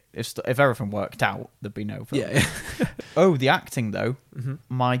make it. If everything worked out, there'd be no film. Yeah. Oh, the acting though.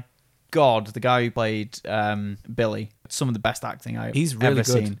 My God, the guy who played Billy, some of the best acting I've ever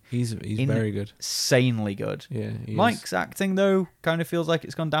seen. He's very good. Insanely good. Yeah. Mike's acting though kind of feels like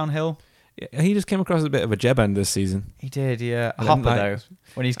it's gone downhill. Yeah, he just came across as a bit of a jeb end this season. He did, yeah. Hopper though,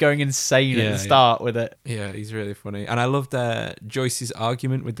 when he's going insane at the start with it. Yeah, he's really funny. And I loved Joyce's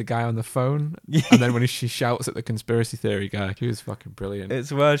argument with the guy on the phone. And then when she shouts at the conspiracy theory guy, he was fucking brilliant.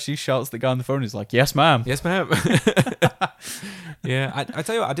 It's where she shouts at the guy on the phone. He's like, yes, ma'am. Yes, ma'am. Yeah, I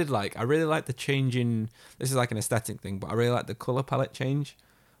tell you what I did like. I really like the change in... This is like an aesthetic thing, but I really like the colour palette change.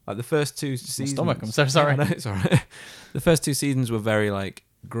 Like the first 2 seasons... My stomach, I'm so sorry. No, it's all right. The first 2 seasons were very like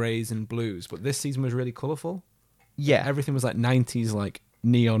greys and blues, but this season was really colourful. Yeah. Everything was like 90s, like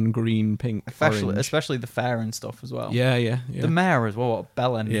neon green, pink, especially the fair and stuff as well. Yeah. The mayor as well, what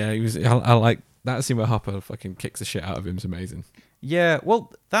Bellend. Yeah, he was. I like that scene where Hopper fucking kicks the shit out of him. Is amazing. Yeah,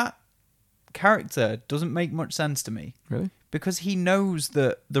 well, that character doesn't make much sense to me. Really? Because he knows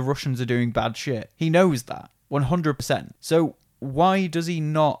that the Russians are doing bad shit. He knows that 100%. So why does he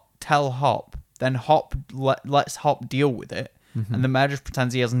not tell Hop? Then Hop lets Hop deal with it, and the mayor just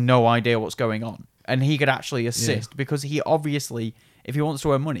pretends he has no idea what's going on, and he could actually assist because he obviously if he wants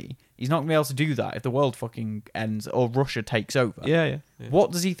to earn money, he's not going to be able to do that if the world fucking ends or Russia takes over. Yeah.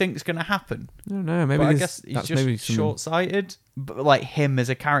 What does he think is going to happen? I don't know. Maybe I guess he's just short-sighted, but like him as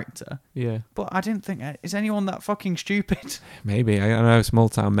a character. Yeah. But I didn't think... Is anyone that fucking stupid? Maybe. I don't know. Small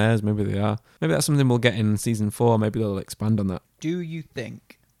town mayors, maybe they are. Maybe that's something we'll get in season 4. Maybe they'll expand on that. Do you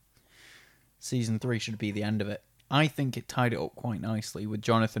think season 3 should be the end of it? I think it tied it up quite nicely with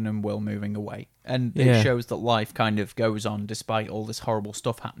Jonathan and Will moving away. And it shows that life kind of goes on despite all this horrible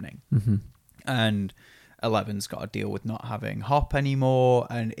stuff happening. Mm-hmm. And Eleven's got to deal with not having Hop anymore.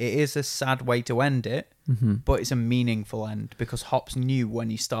 And it is a sad way to end it, but it's a meaningful end because Hop's new when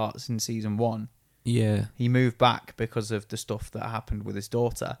he starts in season 1. Yeah. He moved back because of the stuff that happened with his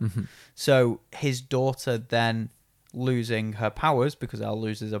daughter. Mm-hmm. So his daughter then losing her powers, because Elle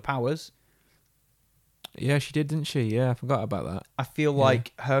loses her powers. Yeah, she did, didn't she? Yeah, I forgot about that. I feel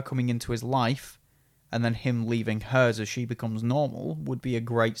like her coming into his life and then him leaving hers as she becomes normal would be a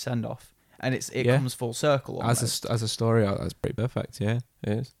great send-off. And it comes full circle almost. As a story arc, that's pretty perfect, yeah, it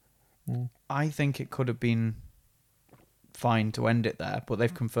is. I think it could have been fine to end it there, but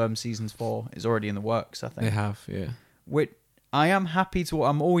they've confirmed season 4 is already in the works, I think. They have, yeah. Which I'm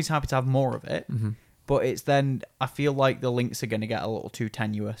always happy to have more of it, but it's then, I feel like the links are going to get a little too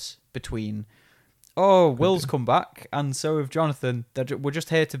tenuous between... Will's come back, and so have Jonathan. We're just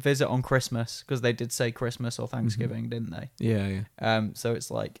here to visit on Christmas, because they did say Christmas or Thanksgiving, didn't they? Yeah. So it's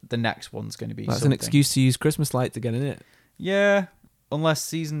like the next one's going to be That's something. an excuse to use Christmas lights again, isn't it? Yeah, unless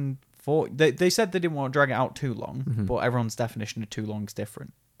season 4... They said they didn't want to drag it out too long, but everyone's definition of too long is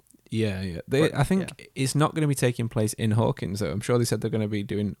different. Yeah. I think it's not going to be taking place in Hawkins, though. I'm sure they said they're going to be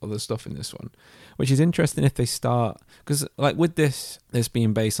doing other stuff in this one, which is interesting if they start... Because, like, with this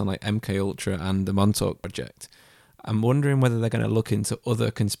being based on, like, MK Ultra and the Montauk Project, I'm wondering whether they're going to look into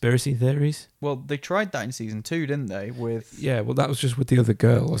other conspiracy theories. Well, they tried that in season 2, didn't they? Yeah, well, that was just with the other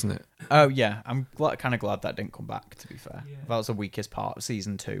girl, wasn't it? Oh, yeah. I'm kind of glad that didn't come back, to be fair. Yeah. That was the weakest part of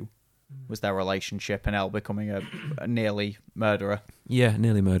season 2. Was their relationship and Elle becoming a nearly murderer. Yeah,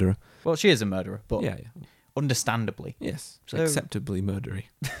 nearly murderer. Well, she is a murderer, but yeah. Understandably. Yes, acceptably murdery.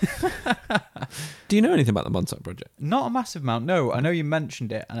 Do you know anything about the Montauk Project? Not a massive amount, no. I know you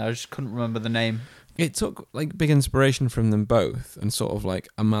mentioned it, and I just couldn't remember the name. It took like big inspiration from them both and sort of like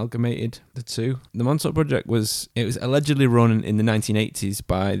amalgamated the two. The Montauk Project was allegedly run in the 1980s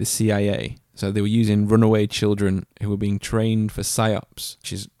by the CIA. So they were using runaway children who were being trained for psyops,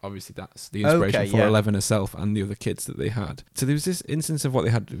 which is obviously that's the inspiration for Eleven herself and the other kids that they had. So there was this instance of what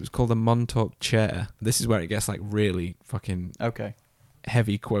they had. It was called a Montauk chair. This is where it gets like really fucking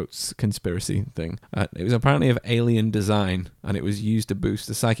heavy quotes conspiracy thing. It was apparently of alien design, and it was used to boost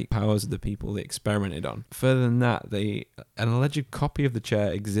the psychic powers of the people they experimented on. Further than that, an alleged copy of the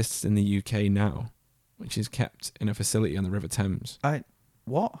chair exists in the UK now, which is kept in a facility on the River Thames.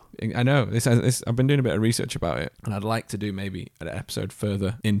 What? I know. I've been doing a bit of research about it, and I'd like to do maybe an episode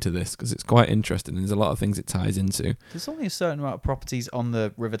further into this because it's quite interesting. And there's a lot of things it ties into. There's only a certain amount of properties on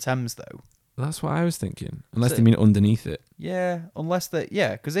the River Thames, though. That's what I was thinking. Unless they mean underneath it. Yeah,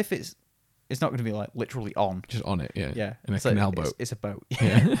 because if it's not going to be like literally on. Just on it, yeah. Yeah. In a canal boat. It's a boat.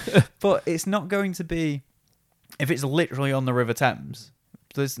 Yeah. But it's not going to be, if it's literally on the River Thames,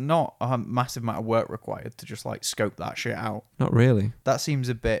 there's not a massive amount of work required to just like scope that shit out. Not really. That seems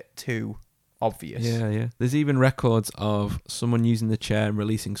a bit too obvious. Yeah. There's even records of someone using the chair and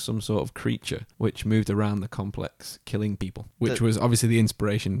releasing some sort of creature which moved around the complex, killing people, which was obviously the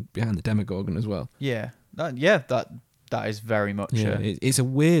inspiration behind the Demogorgon as well. Yeah. That is very much it's a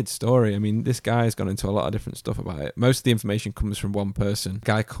weird story. I mean, this guy's gone into a lot of different stuff about it. Most of the information comes from one person, a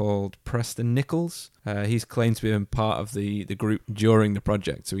guy called Preston Nichols. He's claimed to be part of the group during the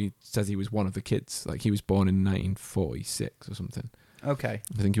project, so he says he was one of the kids. Like, he was born in 1946 or something. Okay.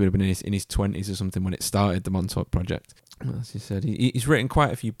 I think he would have been in his 20s or something when it started, the Montauk Project. As he said, he's written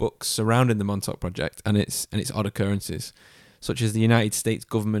quite a few books surrounding the Montauk Project and its odd occurrences, such as the United States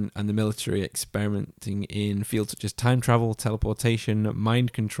government and the military experimenting in fields such as time travel, teleportation,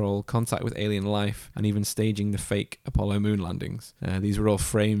 mind control, contact with alien life, and even staging the fake Apollo moon landings. These were all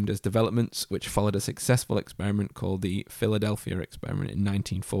framed as developments which followed a successful experiment called the Philadelphia experiment in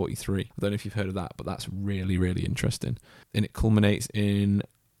 1943. I don't know if you've heard of that, but that's really, really interesting. And it culminates in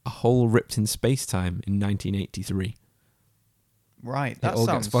a hole ripped in space-time in 1983. Right, it all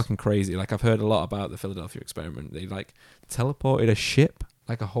gets fucking crazy. Like, I've heard a lot about the Philadelphia experiment. They like teleported a ship,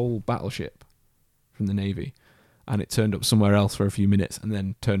 like a whole battleship from the Navy, and it turned up somewhere else for a few minutes and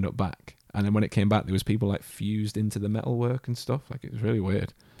then turned up back. And then when it came back, there was people like fused into the metalwork and stuff. Like, it was really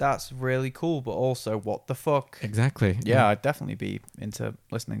weird. That's really cool, but also, what the fuck? Exactly. Yeah, I'd definitely be into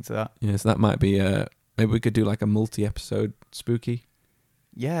listening to that. Yeah, so that might be maybe we could do like a multi-episode spooky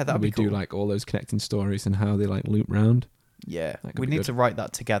Yeah, that'd be cool. We do like all those connecting stories and how they like loop round. Yeah, That could we be need good. to write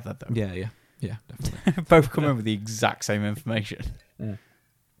that together though. Yeah, definitely. Both come in with the exact same information.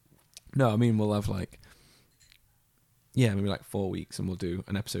 No, I mean we'll have like, maybe like 4 weeks, and we'll do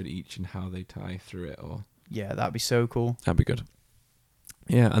an episode each and how they tie through it. Or Yeah, that'd be so cool. that'd be good.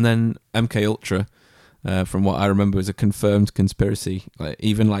 Yeah, and then MK Ultra, from what I remember, was a confirmed conspiracy. Like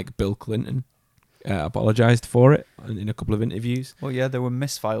even like Bill Clinton apologized for it in a couple of interviews. Well, yeah, there were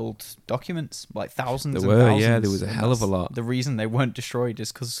misfiled documents, like thousands. There and were, thousands, yeah, there was a and hell of a that's lot. The reason they weren't destroyed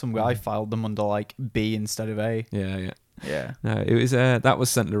is because some guy filed them under like B instead of A. Yeah. Yeah. No, it was that was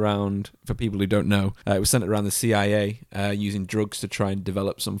centered around, for people who don't know, it was centered around the CIA using drugs to try and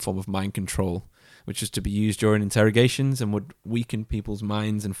develop some form of mind control, which was to be used during interrogations and would weaken people's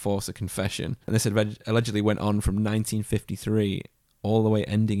minds and force a confession. And this allegedly went on from 1953 all the way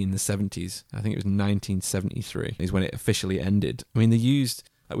ending in the 70s. I think it was 1973 is when it officially ended. I mean, they used,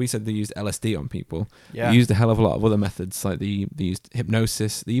 like we said, they used LSD on people. Yeah. They used a hell of a lot of other methods, like they used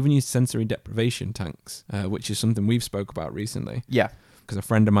hypnosis. They even used sensory deprivation tanks, which is something we've spoke about recently. Yeah. Because a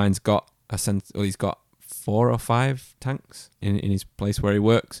friend of mine's got he's got 4 or 5 tanks in his place where he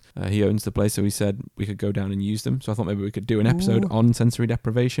works. He owns the place, so he said we could go down and use them. So I thought maybe we could do an episode on sensory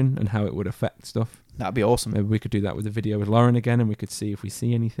deprivation and how it would affect stuff. That'd be awesome. Maybe we could do that with a video with Lauren again, and we could see if we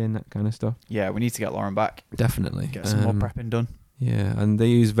see anything, that kind of stuff. Yeah, we need to get Lauren back. Definitely. Get some more prepping done. Yeah, and they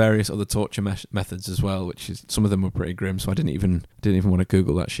use various other torture methods as well, which is, some of them were pretty grim. So I didn't even want to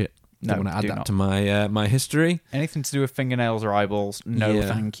Google that shit. No, Didn't want to add do that not. to my my history. Anything to do with fingernails or eyeballs? No,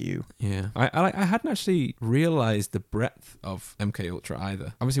 Yeah. thank you. Yeah, I hadn't actually realised the breadth of MK Ultra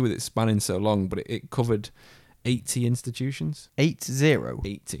either. Obviously, with it spanning so long, but it covered 80 institutions. 80.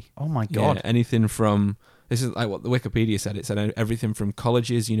 80. Oh my god. Yeah, anything from, this is like what the Wikipedia said. It said everything from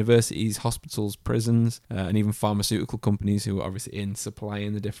colleges, universities, hospitals, prisons, and even pharmaceutical companies who were obviously in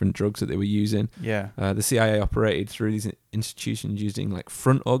supplying the different drugs that they were using. Yeah. The CIA operated through these institutions using like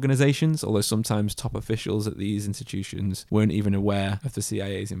front organizations, although sometimes top officials at these institutions weren't even aware of the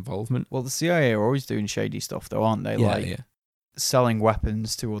CIA's involvement. Well, the CIA are always doing shady stuff, though, aren't they? Selling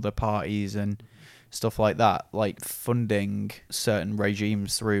weapons to other parties and stuff like that, like funding certain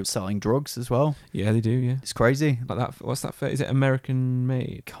regimes through selling drugs as well. Yeah, they do, yeah. It's crazy. Like that, what's that? Is it American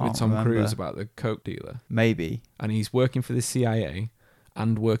Made? Can't with Tom remember. Cruise about the coke dealer. Maybe. And he's working for the CIA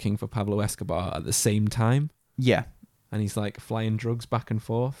and working for Pablo Escobar at the same time. Yeah. And he's like flying drugs back and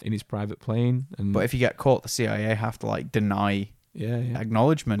forth in his private plane. And But if you get caught, the CIA have to like deny yeah.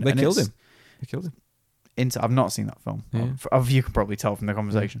 acknowledgement. They and killed it's him. They killed him. I've not seen that film. Yeah. You can probably tell from the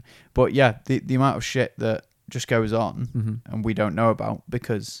conversation. But yeah, the amount of shit that just goes on and we don't know about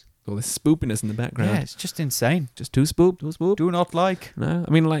because All this spoopiness in the background. yeah, it's just insane. Just too spooped. Do not like. No,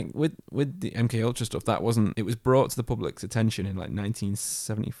 I mean, like with the MK Ultra stuff, it was brought to the public's attention in like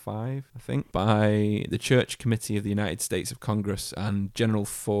 1975, I think, by the Church Committee of the United States of Congress and General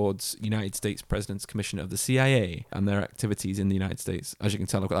Ford's United States President's Commission of the CIA and their activities in the United States. As you can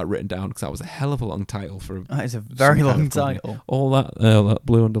tell, I've got that written down because that was a hell of a long title for That is a very some kind long of company. title. All that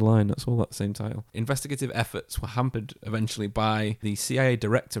blue underline, that's all that same title. Investigative efforts were hampered eventually by the CIA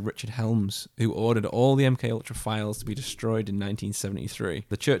director Richard Helms, who ordered all the MK Ultra files to be destroyed in 1973.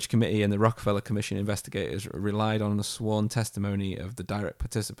 The Church Committee and the Rockefeller Commission investigators relied on the sworn testimony of the direct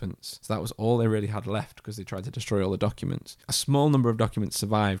participants. So that was all they really had left because they tried to destroy all the documents. A small number of documents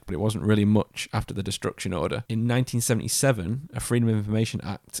survived, but it wasn't really much after the destruction order. In 1977, a Freedom of Information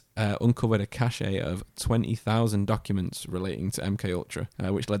Act uncovered a cache of 20,000 documents relating to MK Ultra,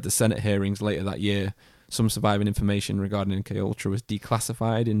 which led to Senate hearings later that year. Some surviving information regarding MK Ultra was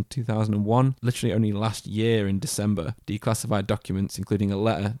declassified in 2001. Literally only last year in December, declassified documents, including a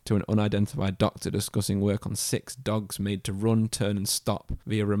letter to an unidentified doctor discussing work on 6 dogs made to run, turn and stop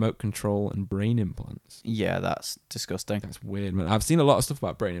via remote control and brain implants. Yeah, that's disgusting. That's weird, man. I've seen a lot of stuff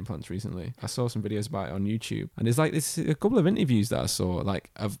about brain implants recently. I saw some videos about it on YouTube. And there's like this a couple of interviews that I saw, like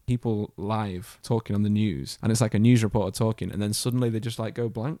of people live talking on the news. And it's like a news reporter talking, and then suddenly they just like go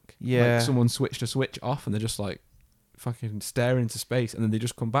blank. Yeah. Like someone switched a switch off and they're just like fucking staring into space, and then they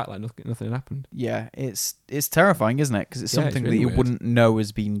just come back like nothing happened. Yeah, it's terrifying, isn't it? Because it's Yeah, it's something really that you weird. wouldn't know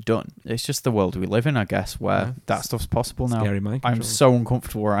has been done. It's just the world we live in, I guess, where Yeah. that stuff's possible now. Scary mind I'm control. so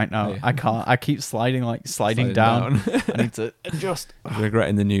uncomfortable right now. Yeah. I can't. I keep sliding down. I need to adjust.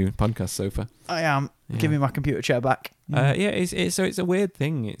 Regretting the new podcast sofa. I am. Yeah. Give me my computer chair back. It's a weird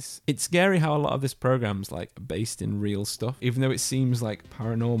thing. It's scary how a lot of this program's like based in real stuff, even though it seems like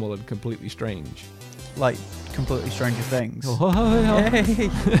paranormal and completely strange. Like completely Stranger Things. Yeah. Hey,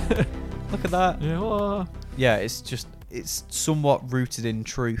 look at that. Yeah, it's somewhat rooted in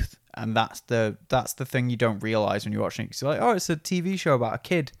truth And that's the thing you don't realize when you're watching it. 'Cause you're like, oh, it's a TV show about a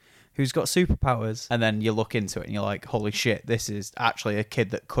kid who's got superpowers. And then you look into it and you're like, holy shit, this is actually a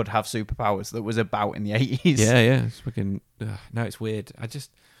kid that could have superpowers that was about in the 80s. Yeah. It's fucking. No, it's weird.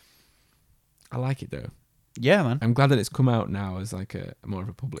 I like it though. Yeah, man. I'm glad that it's come out now as like a more of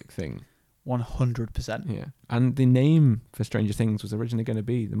a public thing. 100%. Yeah. And the name for Stranger Things was originally going to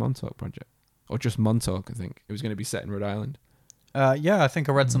be the Montauk Project, or just Montauk. I think it was going to be set in Rhode Island. Yeah, I think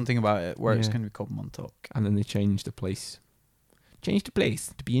I read something about it where it's Yeah. going to be called Montauk. And then they changed the place.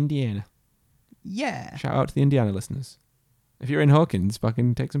 To be Indiana. Yeah. Shout out to the Indiana listeners. If you're in Hawkins,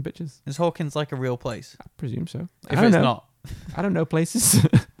 fucking take some pictures. Is Hawkins like a real place? I presume so. If I don't it's know. not, I don't know places.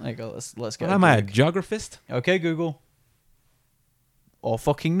 there you go. Let's get. Well, am I a geographist? Okay, Google. Or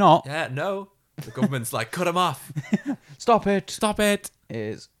fucking not. Yeah, no. The government's like, cut them off. Stop it. Stop it.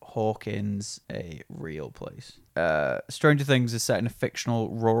 Is Hawkins a real place? Stranger Things is set in a fictional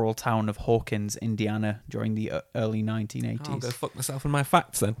rural town of Hawkins, Indiana, during the early 1980s. I'll go fuck myself in my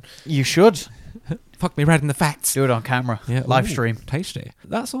facts then. You should Fuck me right in the facts. do it on camera. Yeah, Live ooh, stream. Tasty.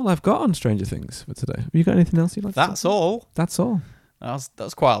 That's all I've got on Stranger Things for today. Have you got anything else you'd like to That's say? all. That's all.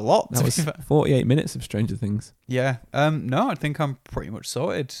 That's quite a lot. That to was be fair. 48 minutes of Stranger Things. Yeah. No, I think I'm pretty much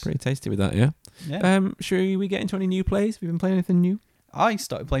sorted. Pretty tasty with that, yeah? Yeah. Should we get into any new plays? Have you been playing anything new? I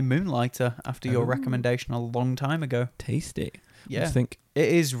started playing Moonlighter after your Oh. recommendation a long time ago. Tasty. Yeah. I think, It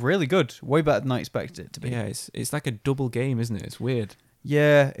is really good. Way better than I expected it to be. yeah, it's like a double game, isn't it? It's weird.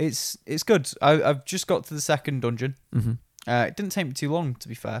 Yeah, it's good. I've just got to the second dungeon. Mm-hmm. It didn't take me too long, to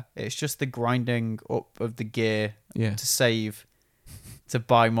be fair. It's just the grinding up of the gear Yeah. to save, to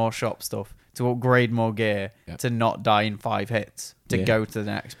buy more shop stuff, to upgrade more gear, Yeah. to not die in 5 hits, to Yeah. go to the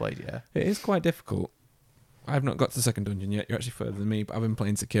next place. Yeah. It is quite difficult. I've not got to the second dungeon yet. You're actually further than me, but I've been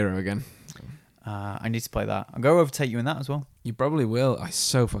playing Sekiro again. I need to play that. I'll go overtake you in that as well. You probably will. It's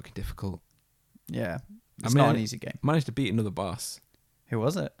so fucking difficult. Yeah. It's I mean, not an easy game. Managed to beat another boss. Who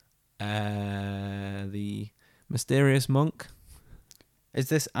was it? The mysterious monk Is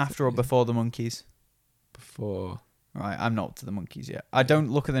this after or before the monkeys? before. Right, I'm not up to the monkeys yet. I don't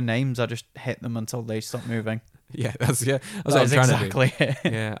look at the names. I just hit them until they stop moving. That's what That I'm is trying exactly to it. do.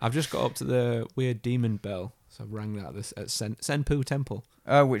 Yeah, I've just got up to the weird demon bell, so I've rang that at Senpu Temple.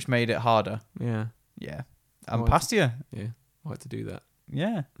 Which made it harder. Yeah, Yeah. I'm Oh, past you. yeah. I had to do that.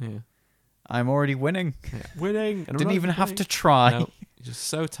 Yeah. Yeah, I'm already winning. winning. And I'm Didn't not even have winning. to try. No, you're just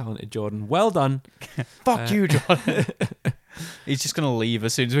so talented, Jordan. Well done. Fuck you, John. He's just gonna leave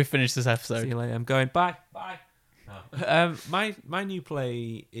as soon as we finish this See episode. you later. I'm going. Bye. Bye. No. My new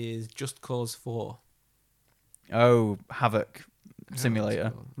play is Just Cause 4. Oh, Havoc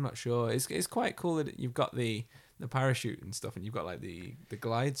Simulator. I'm not sure. It's quite cool that you've got the parachute and stuff, and you've got like the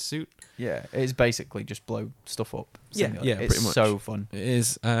glide suit. Yeah, it's basically just blow stuff up. Yeah, Simulator. yeah, It's pretty much. so fun. It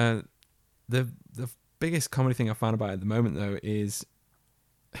is. The biggest comedy thing I found about it at the moment though is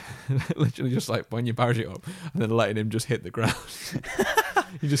literally just like putting your parachute up and then letting him just hit the ground.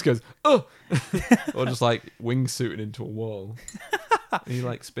 He just goes, oh, or just like wingsuiting into a wall. And he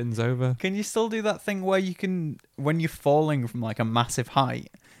like spins over. Can you still do that thing where you can, when you're falling from like a massive height,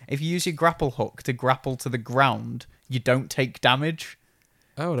 if you use your grapple hook to grapple to the ground, you don't take damage?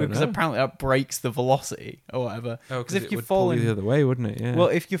 Oh, I don't Because know. apparently that breaks the velocity or whatever. Oh, Because because if it you're would pull you falling, the other way, wouldn't it? Yeah. well,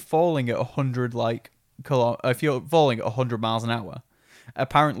 if you're falling at 100 like if you're falling at 100 miles an hour,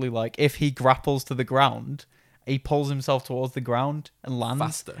 apparently like if he grapples to the ground, he pulls himself towards the ground and lands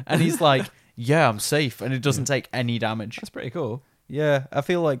Faster. and he's like, yeah, I'm safe, and it doesn't take any damage. that's pretty cool. Yeah, I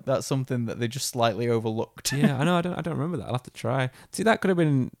feel like that's something that they just slightly overlooked. Yeah, I know. I don't remember that. I'll have to try. See, that could have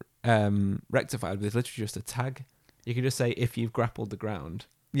been rectified with literally just a tag. You could just say if you've grappled the ground,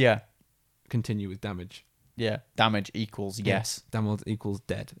 Yeah, continue with damage. yeah. Damage equals yes. Damage equals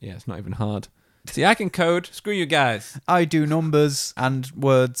dead. Yeah, it's not even hard. See, I can code. Screw you guys. I do numbers and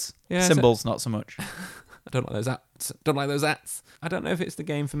words. Yeah, Symbols, not so much. I don't like those apps. Don't like those apps. I don't know if it's the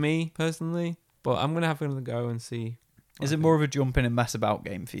game for me personally, but I'm gonna have another go and see. Is it more of a jump in and mess about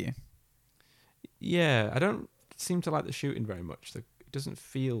game for you? Yeah, I don't seem to like the shooting very much. It doesn't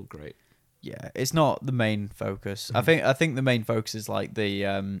feel great. Yeah, it's not the main focus. I think the main focus is like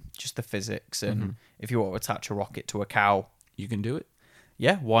the just the physics and if you want to attach a rocket to a cow, You can do it.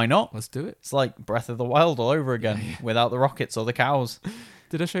 yeah, why not? Let's do it. It's like Breath of the Wild all over again without the rockets or the cows.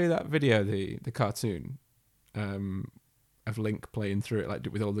 Did I show you that video, the cartoon, of Link playing through it like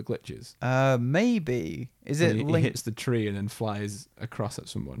with all the glitches? Maybe is it And he Link? hits the tree and then flies across at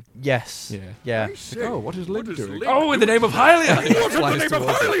someone. Yes. Yeah. Yeah. Like, oh, what is Link doing? Link Oh, in the name of Hylia! What's in the name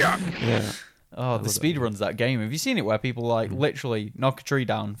of Hylia? Yeah. Oh, the love speed runs that game. Have you seen it where people like literally knock a tree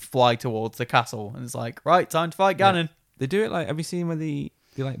down, fly towards the castle, and it's like, right, time to fight Ganon. They do it like, have you seen where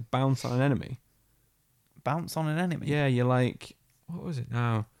You like bounce on an enemy. Bounce on an enemy? Yeah, you're like, what was it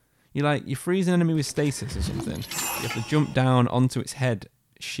now? You freeze an enemy with stasis or something. You have to jump down onto its head,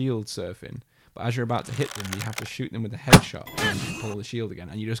 shield surfing. But as you're about to hit them, you have to shoot them with a headshot and then pull the shield again.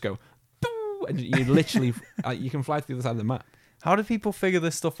 And you just go, boo! And you literally, you can fly to the other side of the map. How do people figure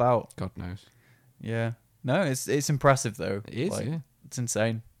this stuff out? God knows. Yeah. No, it's impressive though. It is, yeah. It's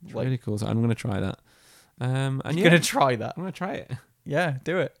insane. It's really cool. So I'm going to try that. And you're going to try that? I'm going to try it. Yeah,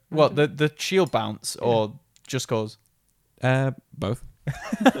 do it. What, the shield bounce or just cause? Both.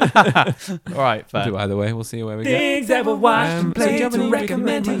 All right, fair. We'll do either way. We'll see where we get. Things that were watched and so do you played have to any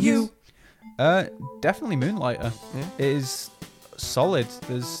recommend to you. Definitely Moonlighter. Yeah. It is solid.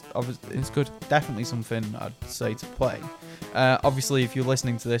 There's obviously It's good. definitely something I'd say to play. Obviously, if you're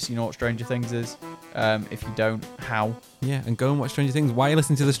listening to this, you know what Stranger Things is. If you don't, how? Yeah, and go and watch Stranger Things. Why are you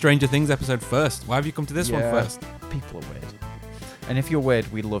listening to the Stranger Things episode first? Why have you come to this one first? People are weird. And if you're weird,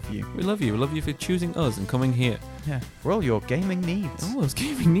 we love you. We love you. We love you for choosing us and coming here. Yeah, for all your gaming needs. Oh, those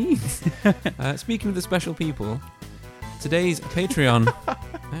gaming needs. Speaking of the special people, today's Patreon.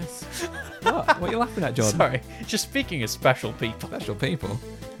 Yes. What are you laughing at, Jordan? Sorry, just speaking of special people. Special people.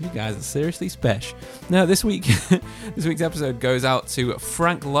 You guys are seriously special. Now, this week's episode goes out to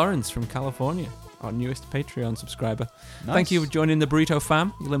Frank Lawrence from California, our newest Patreon subscriber. Nice. Thank you for joining the Burrito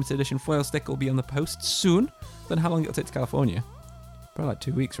fam. Your limited edition foil stick will be on the post soon. Then how long it'll take to California? Probably like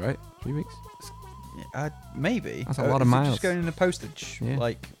 2 weeks, right? 3 weeks? Maybe. That's a lot of is it miles. just going in a postage, Yeah.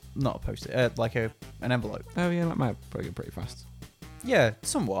 like not a postage, like an envelope. Oh yeah, that might probably go pretty fast. Yeah,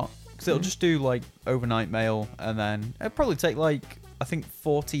 somewhat. Because it'll just do like overnight mail, and then it'll probably take like I think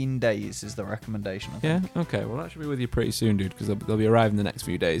 14 days is the recommendation. I think. Yeah. Okay. Well, that should be with you pretty soon, dude, because they'll be arriving the next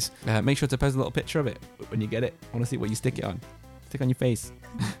few days. Make sure to post a little picture of it when you get it. I want to see what you stick it on. Stick on your face.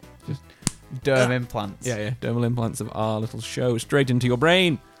 Derm implants. Yeah. Dermal implants of our little show straight into your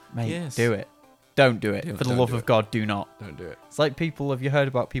brain. Mate, Yes. do it. Don't do it. Do it. For the Don't love do of it. God, do not. Don't do it. It's like have you heard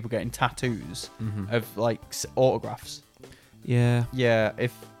about people getting tattoos of like autographs? Yeah. Yeah,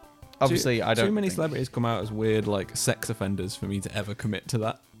 if obviously I don't Too many think- celebrities come out as weird, like sex offenders, for me to ever commit to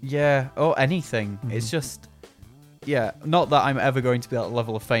that. Yeah, or anything. It's just yeah, not that I'm ever going to be at that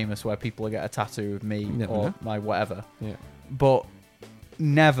level of famous where people get a tattoo of me never or know. my whatever. Yeah. But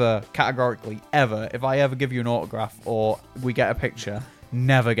never, categorically, ever, if I ever give you an autograph or we get a picture,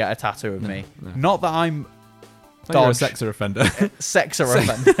 never get a tattoo of me. no. Not that I'm You're a Dodge. sexer offender. sexer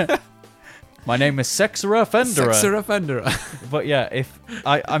offender. My name is Sexer Offender. Sexer offender. But yeah, if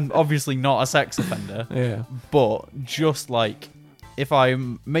I'm obviously not a sex offender, Yeah. but just like if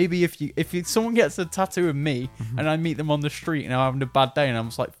someone gets a tattoo of me and I meet them on the street and I'm having a bad day and I'm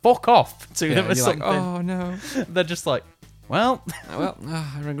just like fuck off to Yeah, them or you're like, something, oh no. they're just like, well,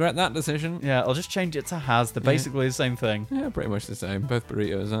 I regret that decision. yeah, I'll just change it to Has. They're basically the same thing. Yeah, pretty much the same. Both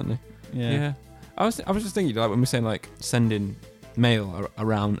burritos, aren't they? Yeah. I was just thinking, like, when we're saying like sending mail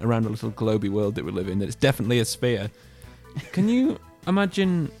around a little globy world that we live in, that it's definitely a sphere. Can you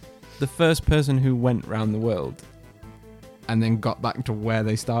imagine the first person who went round the world and then got back to where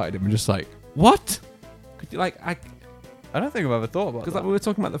they started and were just like, what? Could you I don't think I've ever thought about because that. like we were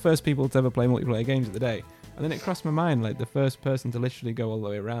talking about the first people to ever play multiplayer games of the day, and then it crossed my mind like the first person to literally go all the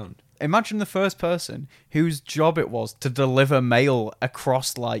way around. Imagine the first person whose job it was to deliver mail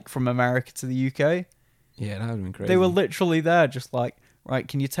across, like, from America to the UK. Yeah, that would have been crazy. They were literally there, just like, right,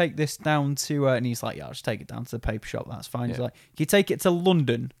 can you take this down to... and he's like, yeah, I'll just take it down to the paper shop. That's fine. He's Yeah. like, can you take it to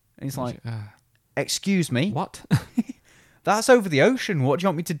London? And he's like, excuse me? what? That's over the ocean. What do you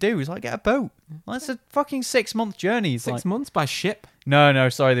want me to do? He's like, get a boat. Well, it's a fucking 6-month journey. He's 6 like, months by ship? no,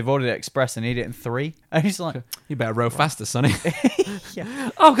 sorry, they've ordered it express. I need it in 3. And he's like, You better row faster, Sonny. yeah.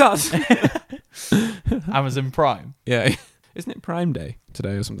 Oh God. Amazon Prime. Yeah. Isn't it Prime Day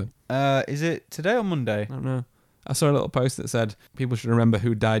today or something? Is it today or Monday? I don't know. I saw a little post that said people should remember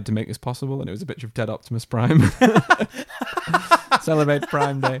who died to make this possible, and it was a picture of Dead Optimus Prime. Celebrate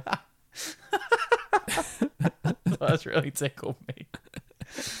Prime Day. That's really tickled me.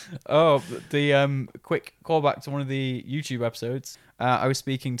 Oh, the quick callback to one of the YouTube episodes. I was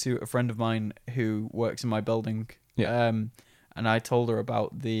speaking to a friend of mine who works in my building. Yeah. And I told her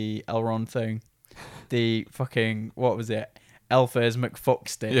about the Elrond thing. The fucking, what was it? Elfers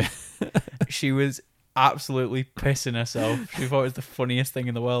McFuckstick. Yeah. She was absolutely pissing herself. She thought it was the funniest thing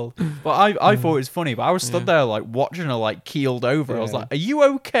in the world. But I thought it was funny, but I was stood there like watching her like keeled over. I was Yeah. like, are you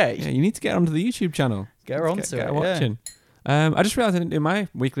okay? Yeah, you need to get onto the YouTube channel. Get her onto Get it, her yeah. watching. I just realised I didn't do my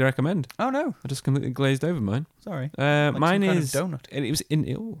weekly recommend. Oh no, I just completely glazed over mine. sorry. Mine some kind of is donut. It was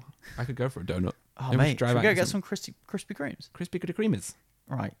in. Oh, I could go for a donut. Oh Maybe we should mate, drive should we out go and get some some Krispy Kremes? crispy good creamers.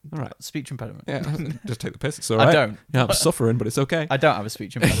 Right. All right. Speech impediment. Yeah, just take the piss. It's all right. I don't. Yeah, I'm suffering, but it's okay. I don't have a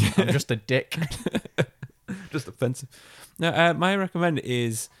speech impediment. I'm just a dick. Just offensive. Now, my recommend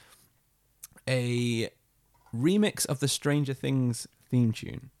is a remix of the Stranger Things theme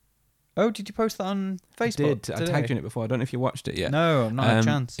tune. Oh, did you post that on Facebook? I tagged you in it before. I don't know if you watched it yet. No, not a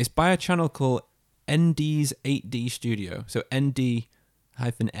chance. It's by a channel called ND's 8D Studio. So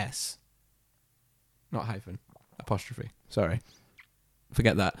ND-S. Not hyphen. Apostrophe. Sorry.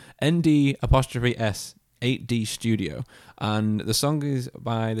 Forget that. ND''S 8D Studio. And the song is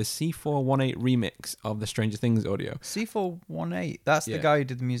by the C418 remix of the Stranger Things audio. C418. That's the Yeah. guy who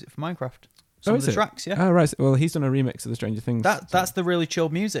did the music for Minecraft. Some of the tracks, yeah. Oh, right. Well, he's done a remix of the Stranger Things. That's the really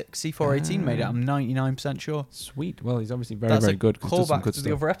chilled music. C418 made it. I'm 99% sure. Sweet. Well, he's obviously very, That's very a good. 'Cause he does some callback good to stuff.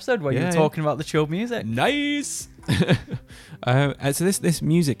 the other episode where you were talking about the chilled music. Nice. So this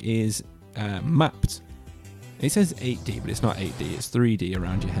music is mapped. It says 8D, but it's not 8D. It's 3D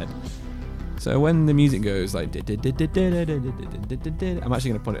around your head. So when the music goes like, I'm actually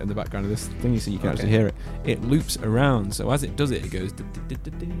going to put it in the background of this thing so you can actually hear it. It loops around. So as it does it, it goes,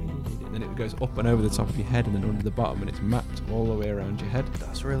 and then it goes up and over the top of your head and then under the bottom, and it's mapped all the way around your head.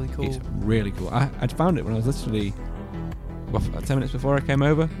 That's really cool. It's really cool. I found it when I was literally 10 minutes before I came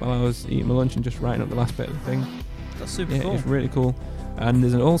over, while I was eating my lunch and just writing up the last bit of the thing. That's super cool. It's really cool. And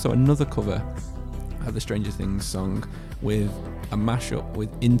there's also another cover of the Stranger Things song with a mashup with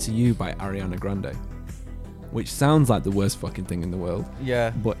Into You by Ariana Grande, which sounds like the worst fucking thing in the world,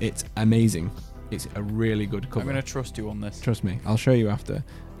 Yeah. but it's amazing. It's a really good cover. I'm going to trust you on this. Trust me, I'll show you after.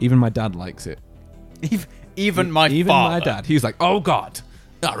 Even my dad likes it. Even my Even father. my dad. He was like, oh God,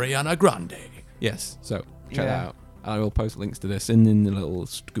 Ariana Grande. Yes, so check that out. I will post links to this in the little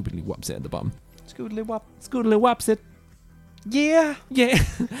scoobily whaps it at the bottom. Scoodly wop. Scoodily whaps it. Yeah. Yeah.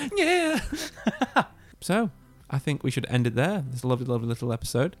 Yeah. So, I think we should end it there. This lovely, lovely little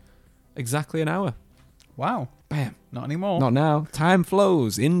episode. Exactly an hour. Wow. Bam. Not anymore. Not now. Time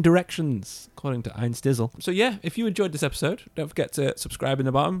flows in directions, according to Einstizzle. So yeah, if you enjoyed this episode, don't forget to subscribe in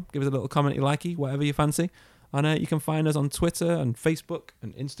the bottom. Give us a little comment you likey, whatever you fancy. And you can find us on Twitter and Facebook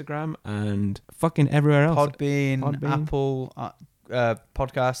and Instagram and fucking everywhere else. Podbean. Apple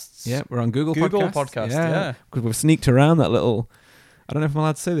podcasts. Yeah, we're on Google Podcasts. Yeah. Because we've sneaked around that little... I don't know if I'm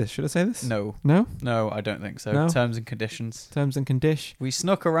allowed to say this. Should I say this? No. No? No, I don't think so. No? Terms and conditions. Terms and condition. We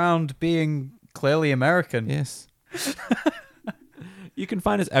snuck around being clearly American. Yes. You can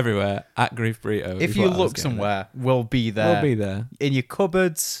find us everywhere at Grief Burrito. If you look somewhere, we'll be there. We'll be there. In your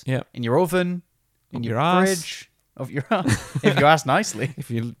cupboards. Yep. In your oven. In Up your your fridge. Of your ass. If you ask nicely.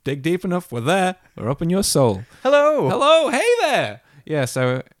 If you dig deep enough, we're there. We're up in your soul. Hello. Hello. Hey there. Yeah,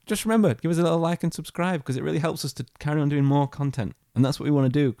 so just remember, give us a little like and subscribe because it really helps us to carry on doing more content. And that's what we want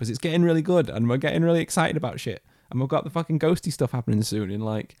to do because it's getting really good and we're getting really excited about shit. And we've got the fucking ghosty stuff happening soon in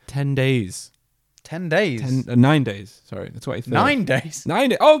like 10 days. 10 days. 9 days. Sorry, the 23rd. 9 days. 9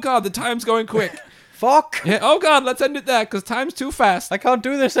 days. Oh, God, the time's going quick. Fuck. Yeah. Oh, God, let's end it there because time's too fast. I can't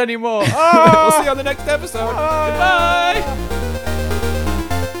do this anymore. We'll see you on the next episode. Goodbye.